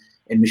computing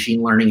and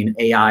machine learning and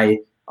AI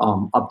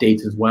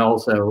updates as well.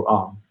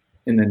 So,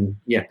 and then,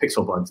 yeah,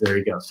 Pixel Buds, there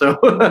you go. So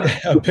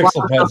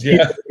Pixel Buds,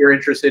 yeah. If you're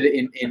interested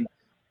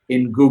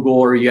in Google,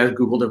 or you have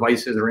Google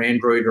devices or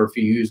Android, or if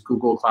you use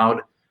Google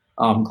Cloud,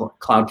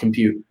 Cloud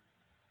Compute.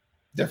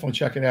 Definitely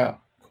check it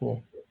out.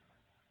 Cool.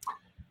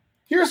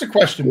 Here's a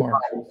question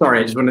mark.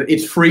 Sorry, I just wanted,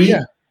 it's free.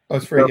 Yeah. Oh,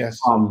 it's free, So, yes.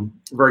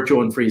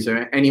 Virtual and free,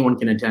 so anyone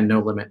can attend,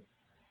 no limit.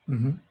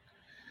 Mm-hmm.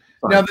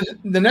 Now,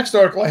 the next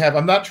article I have,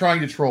 I'm not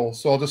trying to troll,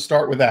 so I'll just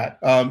start with that.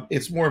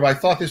 It's more of, I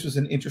thought this was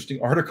an interesting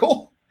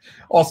article.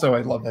 Also,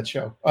 I love that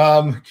show.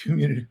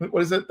 Community,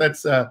 what is it?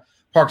 That's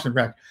Parks and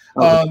Rec.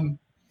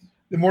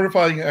 The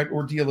mortifying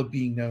ordeal of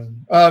being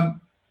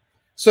known.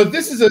 So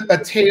this is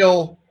a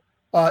tale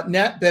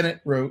Nat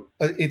Bennett wrote.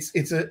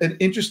 It's an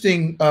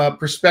interesting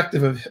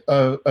perspective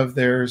of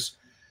theirs,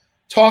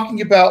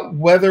 talking about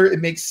whether it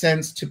makes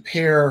sense to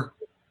pair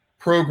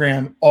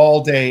program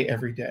all day,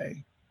 every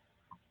day.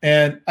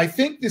 And I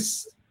think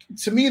this,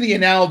 to me, the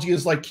analogy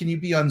is like, can you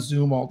be on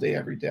Zoom all day,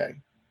 every day?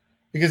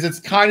 Because it's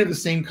kind of the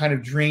same kind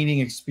of draining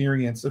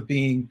experience of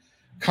being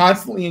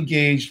constantly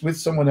engaged with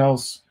someone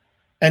else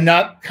and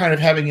not kind of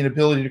having an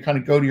ability to kind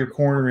of go to your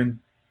corner and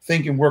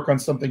think and work on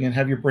something and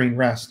have your brain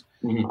rest.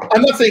 Mm-hmm.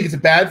 I'm not saying it's a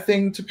bad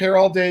thing to pair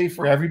all day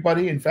for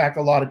everybody. In fact,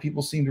 a lot of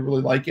people seem to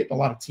really like it. A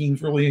lot of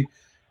teams really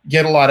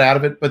get a lot out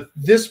of it. But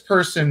this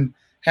person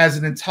has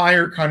an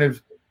entire kind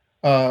of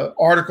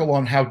article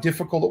on how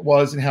difficult it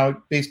was and how it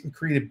basically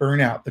created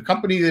burnout. The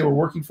company they were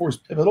working for is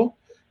Pivotal,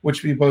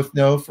 which we both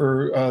know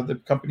for the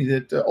company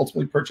that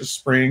ultimately purchased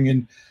Spring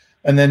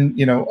and then,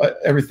 you know,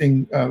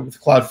 everything with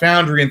Cloud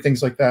Foundry and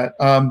things like that.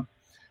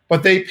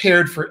 But they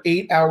paired for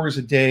 8 hours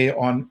a day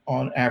on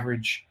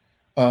average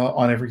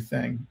on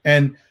everything.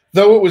 And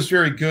though it was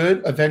very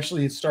good,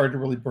 eventually it started to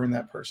really burn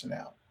that person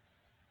out.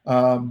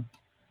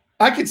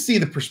 I could see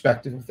the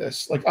perspective of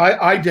this. Like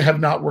I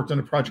have not worked on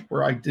a project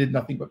where I did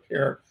nothing but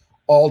pair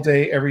all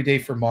day, every day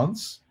for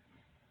months.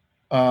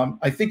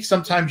 I think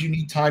sometimes you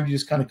need time to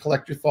just kind of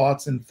collect your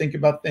thoughts and think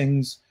about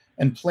things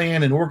and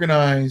plan and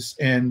organize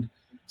and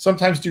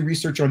sometimes do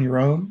research on your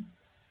own.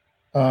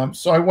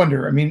 So I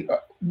wonder, I mean,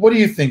 what do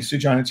you think,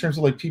 Sujan, in terms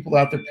of like people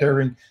out there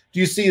pairing? Do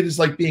you see it as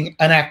like being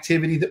an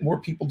activity that more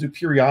people do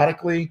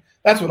periodically?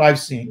 That's what I've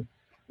seen.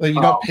 Like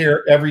you don't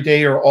pair every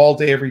day or all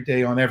day, every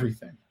day on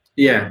everything.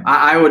 Yeah,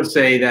 I would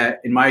say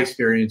that in my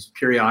experience,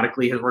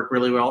 periodically has worked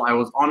really well. I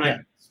was on a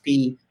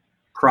XP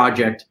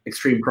project,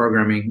 Extreme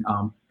Programming,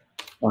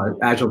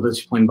 Agile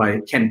Discipline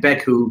by Ken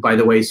Beck, who, by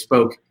the way,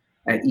 spoke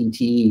at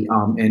ETE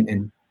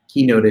and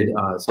keynoted.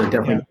 So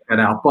definitely check that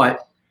out.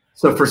 But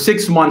So for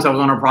 6 months, I was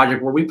on a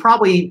project where we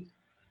probably,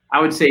 I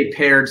would say,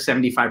 paired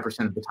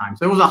 75% of the time.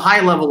 So it was a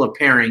high level of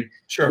pairing.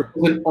 Sure.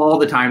 It wasn't all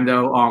the time,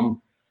 though.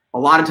 A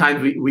lot of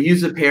times we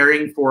use the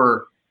pairing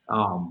for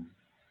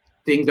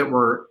things that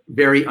were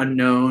very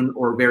unknown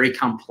or very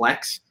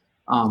complex.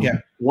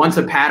 Once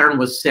a pattern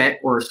was set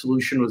or a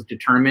solution was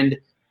determined,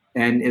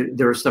 and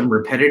there was some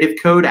repetitive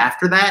code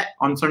after that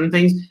on certain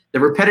things, the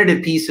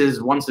repetitive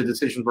pieces, once the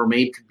decisions were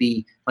made, could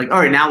be like, all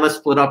right, now let's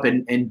split up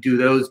and do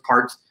those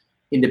parts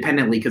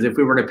independently. Because if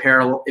we were to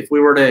pair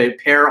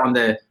on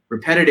the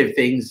repetitive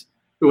things,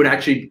 it would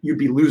actually, you'd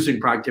be losing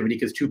productivity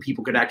because two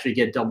people could actually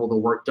get double the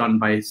work done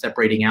by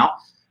separating out.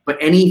 But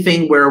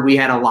anything where we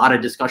had a lot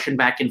of discussion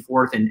back and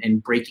forth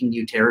and breaking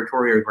new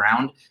territory or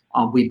ground,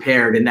 we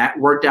paired, and that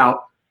worked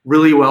out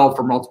really well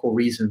for multiple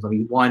reasons. I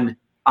mean, one,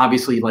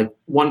 obviously, like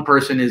one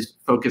person is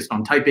focused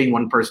on typing,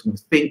 one person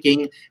is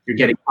thinking. You're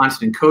getting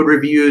constant code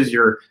reviews.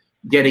 You're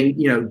getting,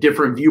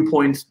 different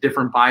viewpoints,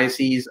 different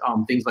biases,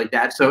 things like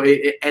that. So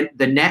and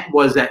the net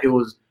was that it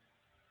was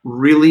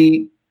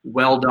really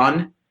well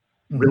done,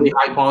 really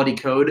high quality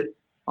code.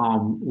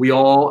 We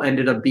all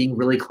ended up being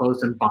really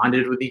close and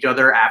bonded with each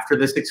other after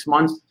the 6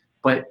 months.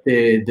 But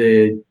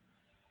the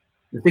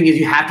thing is,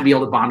 you have to be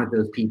able to bond with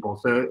those people.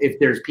 So if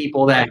there's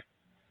people that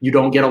you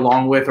don't get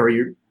along with, or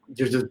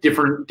there's just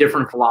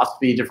different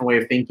philosophy, different way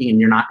of thinking, and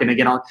you're not going to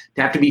get on,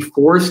 to have to be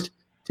forced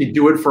to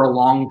do it for a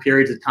long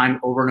periods of time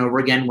over and over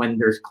again when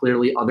there's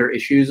clearly other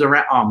issues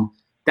around,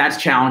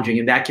 that's challenging,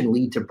 and that can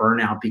lead to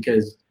burnout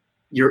because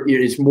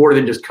it's more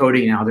than just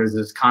coding now. There's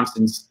this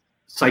constant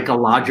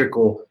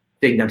psychological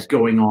thing that's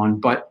going on.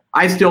 But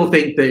I still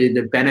think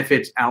the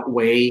benefits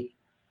outweigh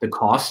the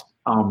cost.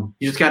 You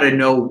just got to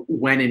know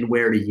when and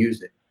where to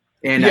use it.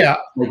 And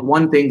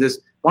one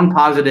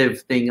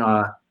positive thing,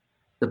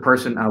 the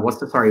person,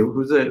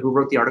 who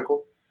wrote the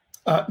article?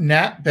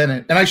 Nat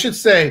Bennett. And I should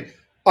say,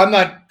 I'm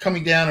not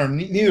coming down, or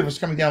neither of us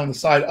coming down on the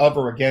side of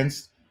or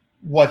against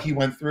what he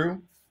went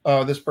through.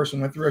 This person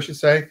went through, I should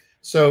say.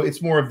 So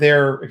it's more of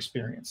their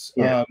experience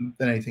than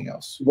anything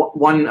else.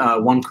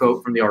 One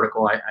quote from the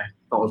article I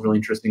thought was really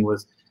interesting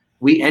was,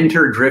 "We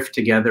enter drift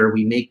together.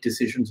 We make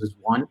decisions as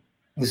one.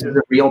 This is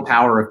the real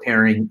power of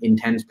pairing,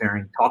 intense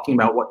pairing. Talking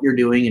about what you're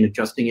doing and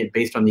adjusting it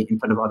based on the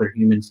input of other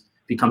humans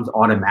becomes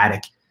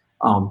automatic."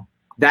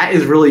 That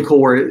is really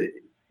cool, where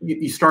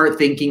you start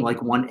thinking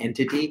like one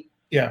entity.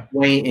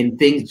 And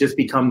things just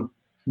become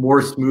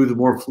more smooth,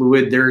 more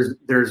fluid.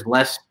 There's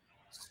less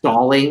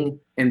stalling,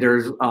 and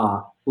there's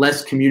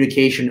less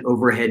communication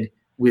overhead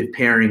with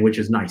pairing, which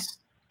is nice.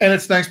 And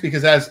it's nice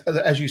because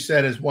as you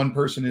said, as one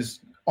person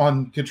is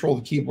on control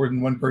of the keyboard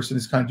and one person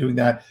is kind of doing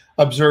that,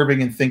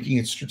 observing and thinking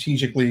it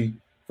strategically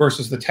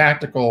versus the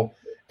tactical,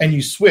 and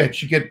you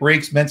switch, you get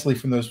breaks mentally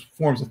from those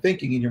forms of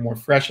thinking, and you're more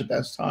fresh at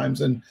those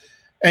times.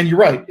 And you're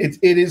right. It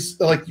is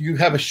like you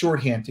have a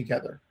shorthand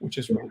together, which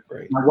is really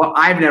great. Now, what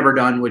I've never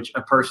done, which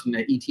a person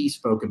that ET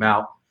spoke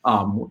about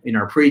in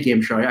our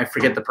pregame show, I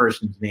forget the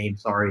person's name,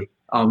 sorry,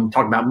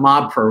 talking about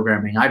mob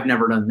programming. I've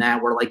never done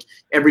that, where like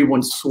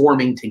everyone's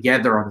swarming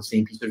together on the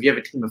same piece. So if you have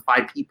a team of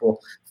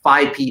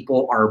 5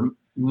 people are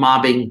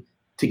mobbing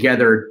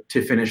together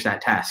to finish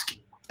that task.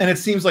 And it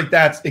seems like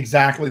that's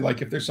exactly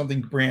like if there's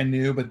something brand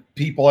new, but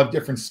people have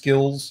different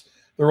skills.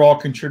 They're all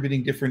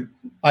contributing different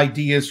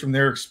ideas from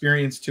their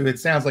experience to it.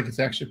 Sounds like it's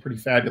actually pretty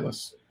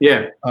fabulous.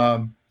 Yeah.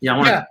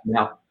 Yeah.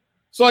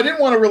 So I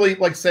didn't want to really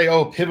like say,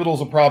 oh,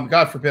 Pivotal's a problem.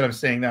 God forbid I'm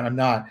saying that. I'm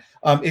not.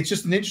 It's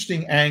just an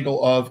interesting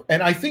angle of,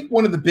 and I think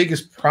one of the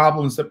biggest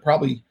problems that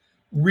probably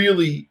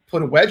really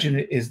put a wedge in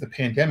it is the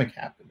pandemic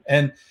happened.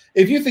 And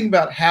if you think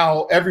about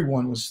how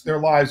their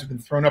lives have been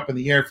thrown up in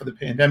the air for the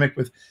pandemic,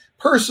 with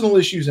personal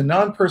issues and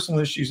non-personal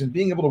issues, and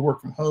being able to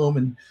work from home,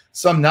 and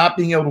some not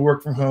being able to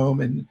work from home,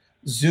 and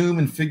Zoom,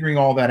 and figuring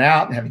all that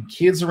out, and having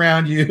kids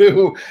around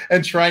you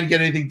and trying to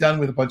get anything done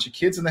with a bunch of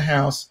kids in the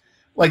house,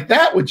 like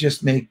that would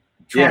just make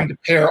trying to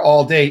pair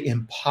all day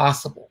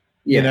impossible.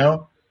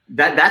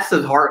 That's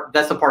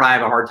the part I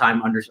have a hard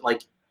time understanding.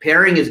 Like,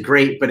 pairing is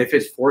great, but if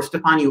it's forced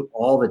upon you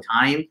all the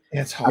time,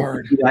 it's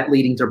hard. That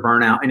leading to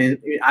burnout. And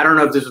I don't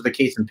know if this was the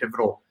case in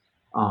Pivotal.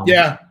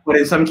 But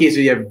in some cases,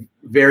 you have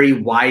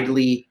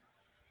varying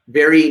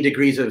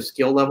degrees of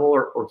skill level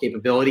or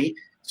capability.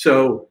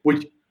 So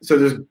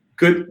there's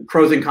good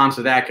pros and cons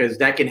to that, because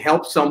that can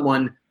help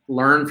someone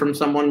learn from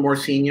someone more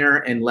senior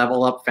and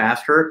level up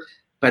faster.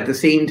 But at the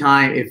same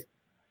time,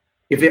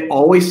 if it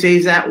always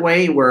stays that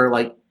way, where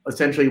like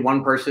essentially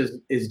one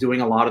person is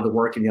doing a lot of the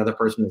work and the other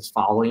person is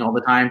following all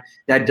the time,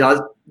 that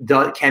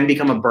can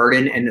become a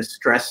burden and a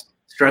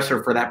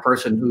stressor for that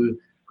person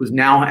who's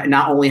now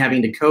not only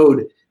having to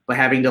code, but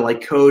having to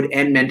like code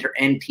and mentor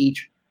and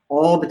teach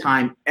all the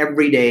time,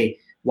 every day,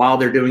 while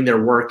they're doing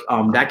their work.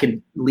 That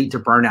can lead to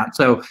burnout.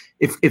 So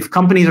if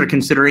companies are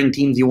considering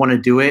teams you want to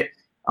do it,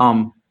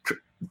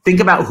 think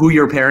about who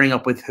you're pairing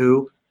up with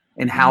who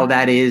and how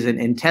that is,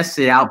 and test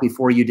it out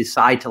before you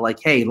decide to like,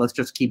 hey, let's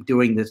just keep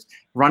doing this.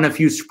 Run a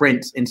few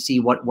sprints and see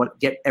what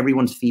get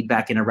everyone's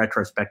feedback in a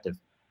retrospective.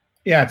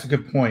 Yeah, it's a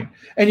good point.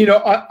 And, you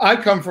know, I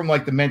come from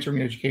like the mentoring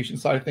and education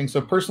side of things.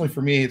 So personally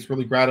for me, it's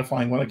really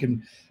gratifying when I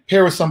can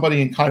pair with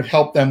somebody and kind of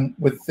help them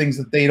with things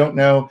that they don't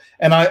know.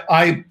 And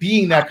I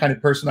being that kind of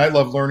person, I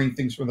love learning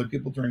things from other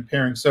people during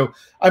pairing. So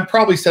I'm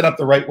probably set up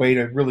the right way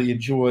to really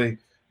enjoy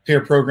pair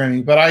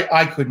programming, but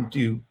I couldn't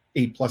do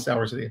 8+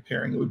 hours a day of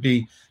pairing. It would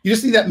be, you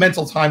just need that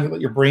mental time to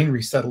let your brain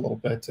reset a little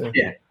bit.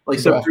 Yeah. Like,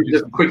 so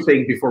just a quick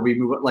thing before we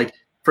move on, like,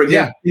 for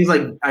example, things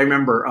like, I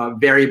remember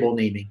variable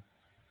naming.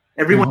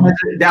 Everyone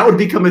that would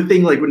become a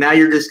thing. Like when now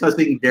you're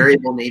discussing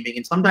variable naming,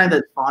 and sometimes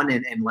that's fun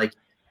and like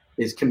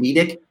is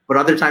comedic, but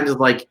other times it's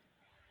like,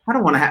 I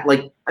don't want to have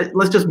like,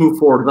 let's just move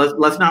forward.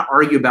 Let's not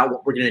argue about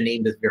what we're going to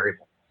name this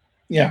variable.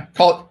 Yeah,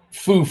 call it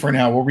foo for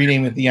now. We'll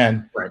rename it at the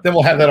end. Right. Then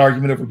we'll have that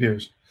argument over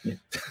beers. Yeah.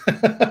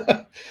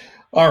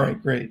 All right,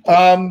 great.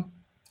 And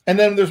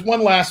then there's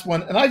one last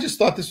one, and I just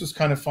thought this was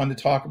kind of fun to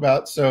talk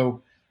about.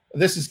 So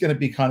this is going to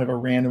be kind of a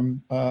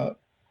random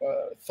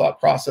thought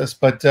process,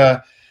 but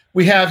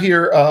we have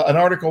here an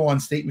article on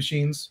state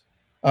machines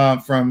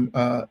from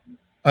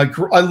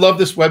I love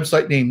this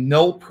website named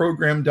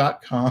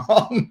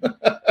nullprogram.com.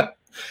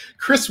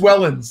 Chris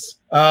Wellens.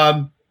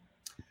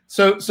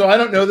 So I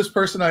don't know this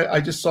person.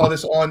 I just saw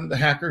this on the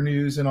Hacker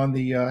News and on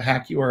the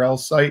Hack URL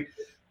site,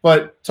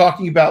 but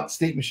talking about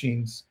state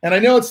machines. And I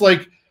know it's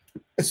like,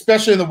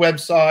 especially on the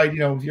website, you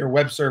know, if you're a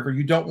web server,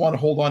 you don't want to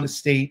hold on to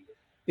state.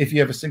 If you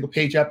have a single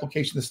page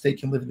application, the state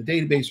can live in the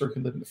database or it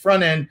can live in the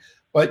front end.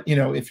 But, you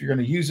know, if you're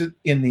going to use it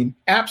in the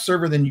app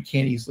server, then you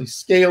can't easily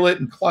scale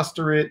it and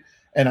cluster it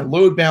and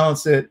load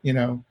balance it, you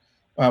know,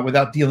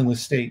 without dealing with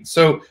state.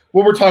 So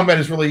what we're talking about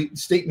is really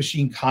state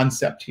machine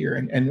concept here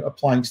and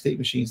applying state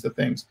machines to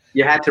things.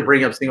 You had to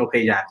bring up single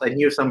page apps. I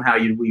knew somehow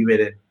you'd weave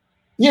it in.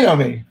 You know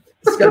me.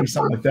 It's got to be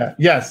something like that.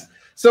 Yes.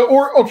 So,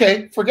 or,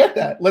 okay, forget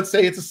that. Let's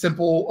say it's a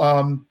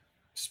simple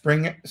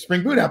Spring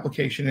Boot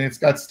application and it's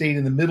got state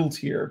in the middle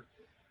tier.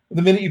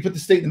 The minute you put the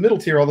state in the middle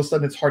tier, all of a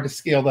sudden it's hard to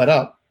scale that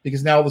up.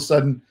 Because now all of a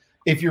sudden,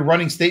 if you're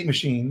running state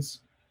machines,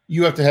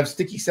 you have to have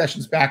sticky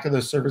sessions back to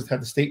those servers that have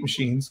the state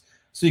machines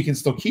so you can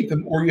still keep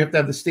them, or you have to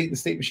have the state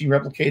machine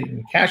replicated in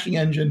a caching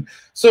engine.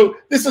 So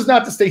this is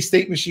not to say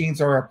state machines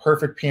are a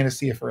perfect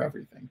panacea for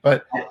everything.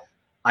 But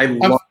I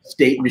love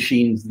state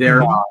machines.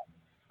 They're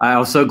I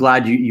was so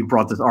glad you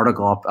brought this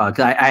article up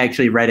because I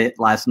actually read it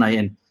last night,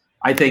 and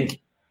I think,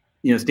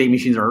 you know, state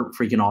machines are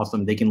freaking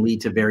awesome. They can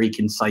lead to very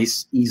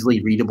concise,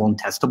 easily readable and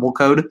testable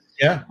code.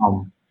 Yeah.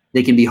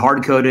 They can be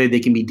hard-coded.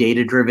 They can be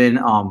data-driven.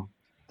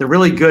 They're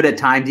really good at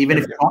times. Even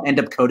if you don't end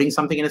up coding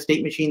something in a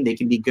state machine, they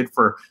can be good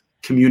for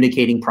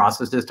communicating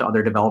processes to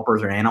other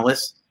developers or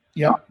analysts.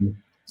 Yeah.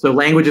 So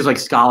languages like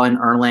Scala and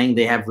Erlang,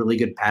 they have really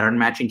good pattern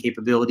matching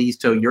capabilities.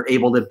 So you're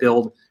able to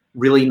build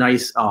really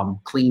nice,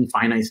 clean,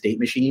 finite state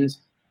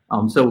machines.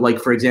 So like,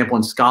 for example,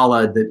 in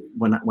Scala,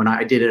 when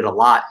I did it a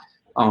lot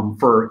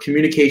for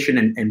communication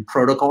and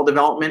protocol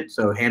development,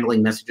 so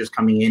handling messages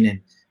coming in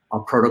and a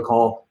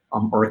protocol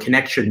or a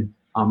connection,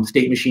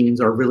 state machines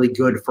are really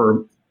good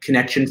for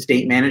connection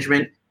state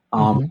management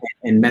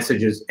and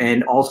messages,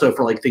 and also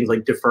for like things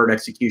like deferred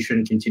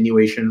execution,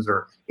 continuations,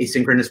 or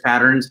asynchronous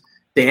patterns.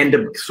 They end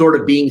up sort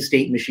of being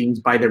state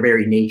machines by their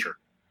very nature.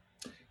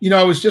 You know,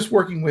 I was just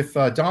working with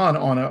Don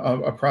on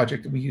a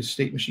project that we use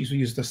state machines. We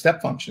use the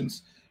step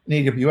functions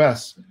in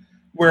AWS,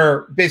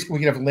 where basically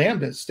we could have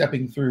lambdas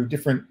stepping through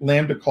different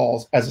lambda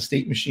calls as a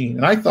state machine.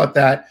 And I thought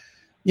that,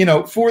 you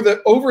know, for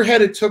the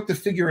overhead it took to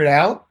figure it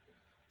out,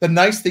 the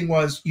nice thing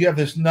was you have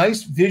this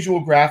nice visual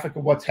graphic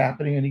of what's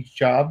happening in each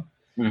job.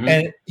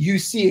 And you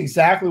see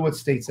exactly what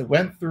states it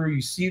went through.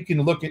 You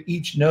can look at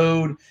each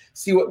node,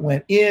 see what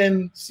went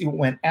in, see what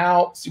went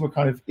out, see what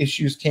kind of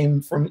issues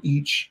came from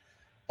each.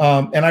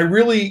 And I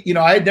really, you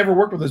know, I had never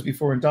worked with those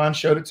before, and Don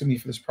showed it to me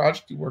for this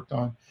project he worked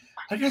on.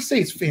 I gotta say,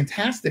 it's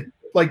fantastic.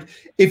 Like,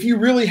 if you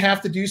really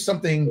have to do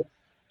something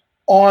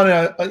on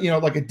a you know,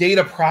 like a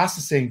data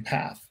processing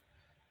path,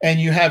 and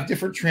you have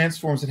different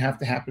transforms that have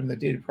to happen in the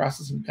data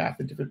processing path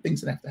and different things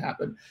that have to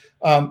happen,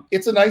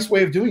 it's a nice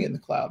way of doing it in the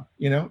cloud,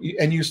 you know,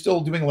 and you're still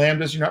doing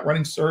lambdas, you're not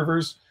running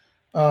servers.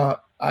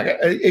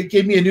 It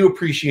gave me a new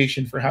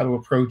appreciation for how to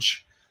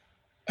approach,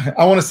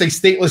 I want to say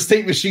stateless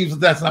state machines, but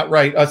that's not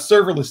right.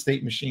 Serverless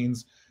state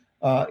machines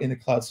in the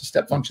cloud. So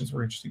step functions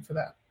were interesting for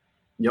that.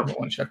 Yep. I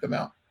want to check them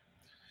out.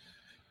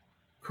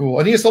 Cool.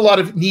 And he has a lot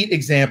of neat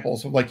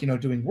examples of, like, you know,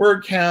 doing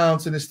word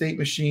counts in a state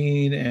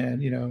machine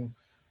and, you know,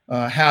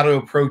 how to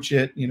approach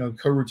it, you know,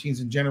 coroutines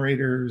and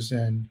generators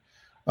and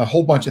a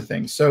whole bunch of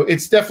things. So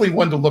it's definitely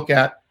one to look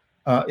at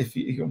if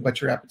you can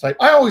whet your appetite.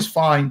 I always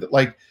find that,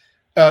 like,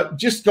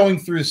 just going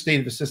through the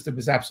state of a system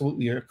is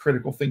absolutely a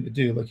critical thing to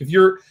do. Like, if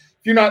you're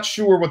not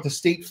sure what the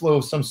state flow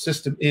of some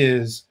system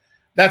is,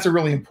 that's a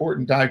really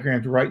important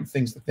diagram to write and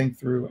things to think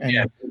through. And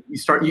yeah,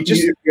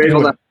 you're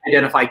able to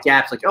identify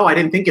gaps. Like, oh, I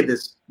didn't think of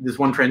this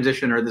one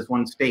transition or this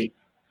one state.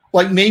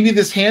 Like, maybe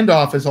this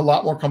handoff is a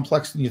lot more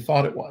complex than you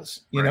thought it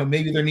was. You know,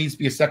 maybe there needs to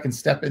be a second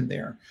step in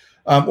there.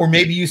 Or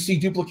maybe you see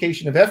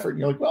duplication of effort and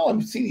you're like, well,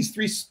 I'm seeing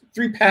these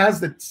three paths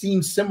that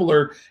seem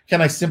similar.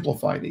 Can I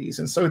simplify these?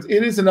 And so it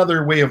is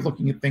another way of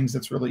looking at things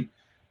that's really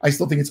I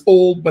still think it's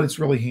old, but it's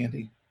really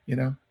handy, you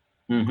know?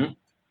 Mm-hmm.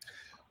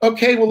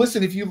 Okay, well,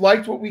 listen, if you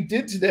liked what we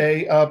did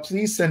today,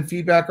 please send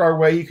feedback our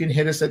way. You can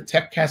hit us at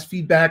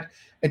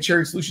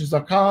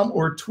techcastfeedback@cherrysolutions.com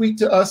or tweet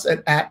to us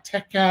at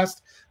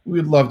 @techcast. We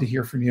would love to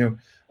hear from you.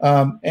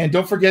 And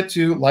don't forget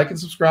to like and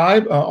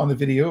subscribe on the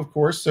video, of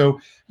course.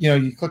 So,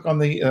 you click on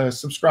the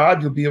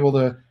subscribe, you'll be able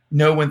to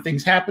know when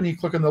things happen. You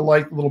click on the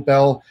like, the little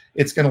bell,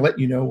 it's going to let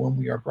you know when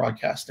we are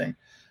broadcasting.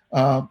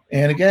 And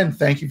again,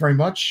 thank you very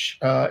much.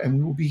 And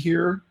we will be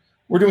here.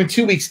 We're doing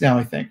 2 weeks now,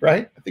 I think,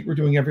 right? I think we're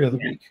doing every other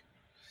week.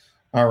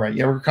 All right.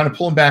 Yeah, we're kind of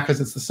pulling back because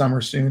it's the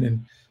summer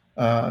soon.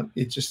 And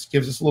it just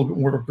gives us a little bit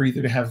more of a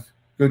breather to have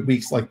good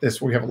weeks like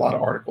this where we have a lot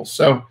of articles.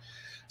 So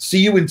see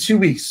you in 2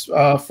 weeks.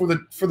 For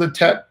the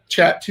Tech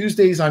Chat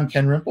Tuesdays, I'm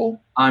Ken Rimple.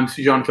 I'm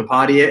Sujan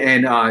Kapadia,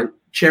 and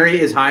Cherry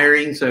is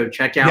hiring, so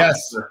check out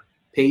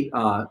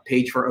the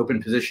page for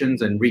open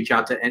positions and reach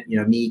out to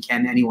me,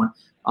 Ken, anyone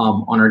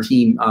on our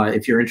team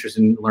if you're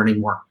interested in learning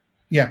more.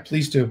 Yeah,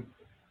 please do.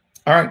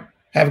 All right.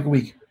 Have a good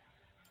week.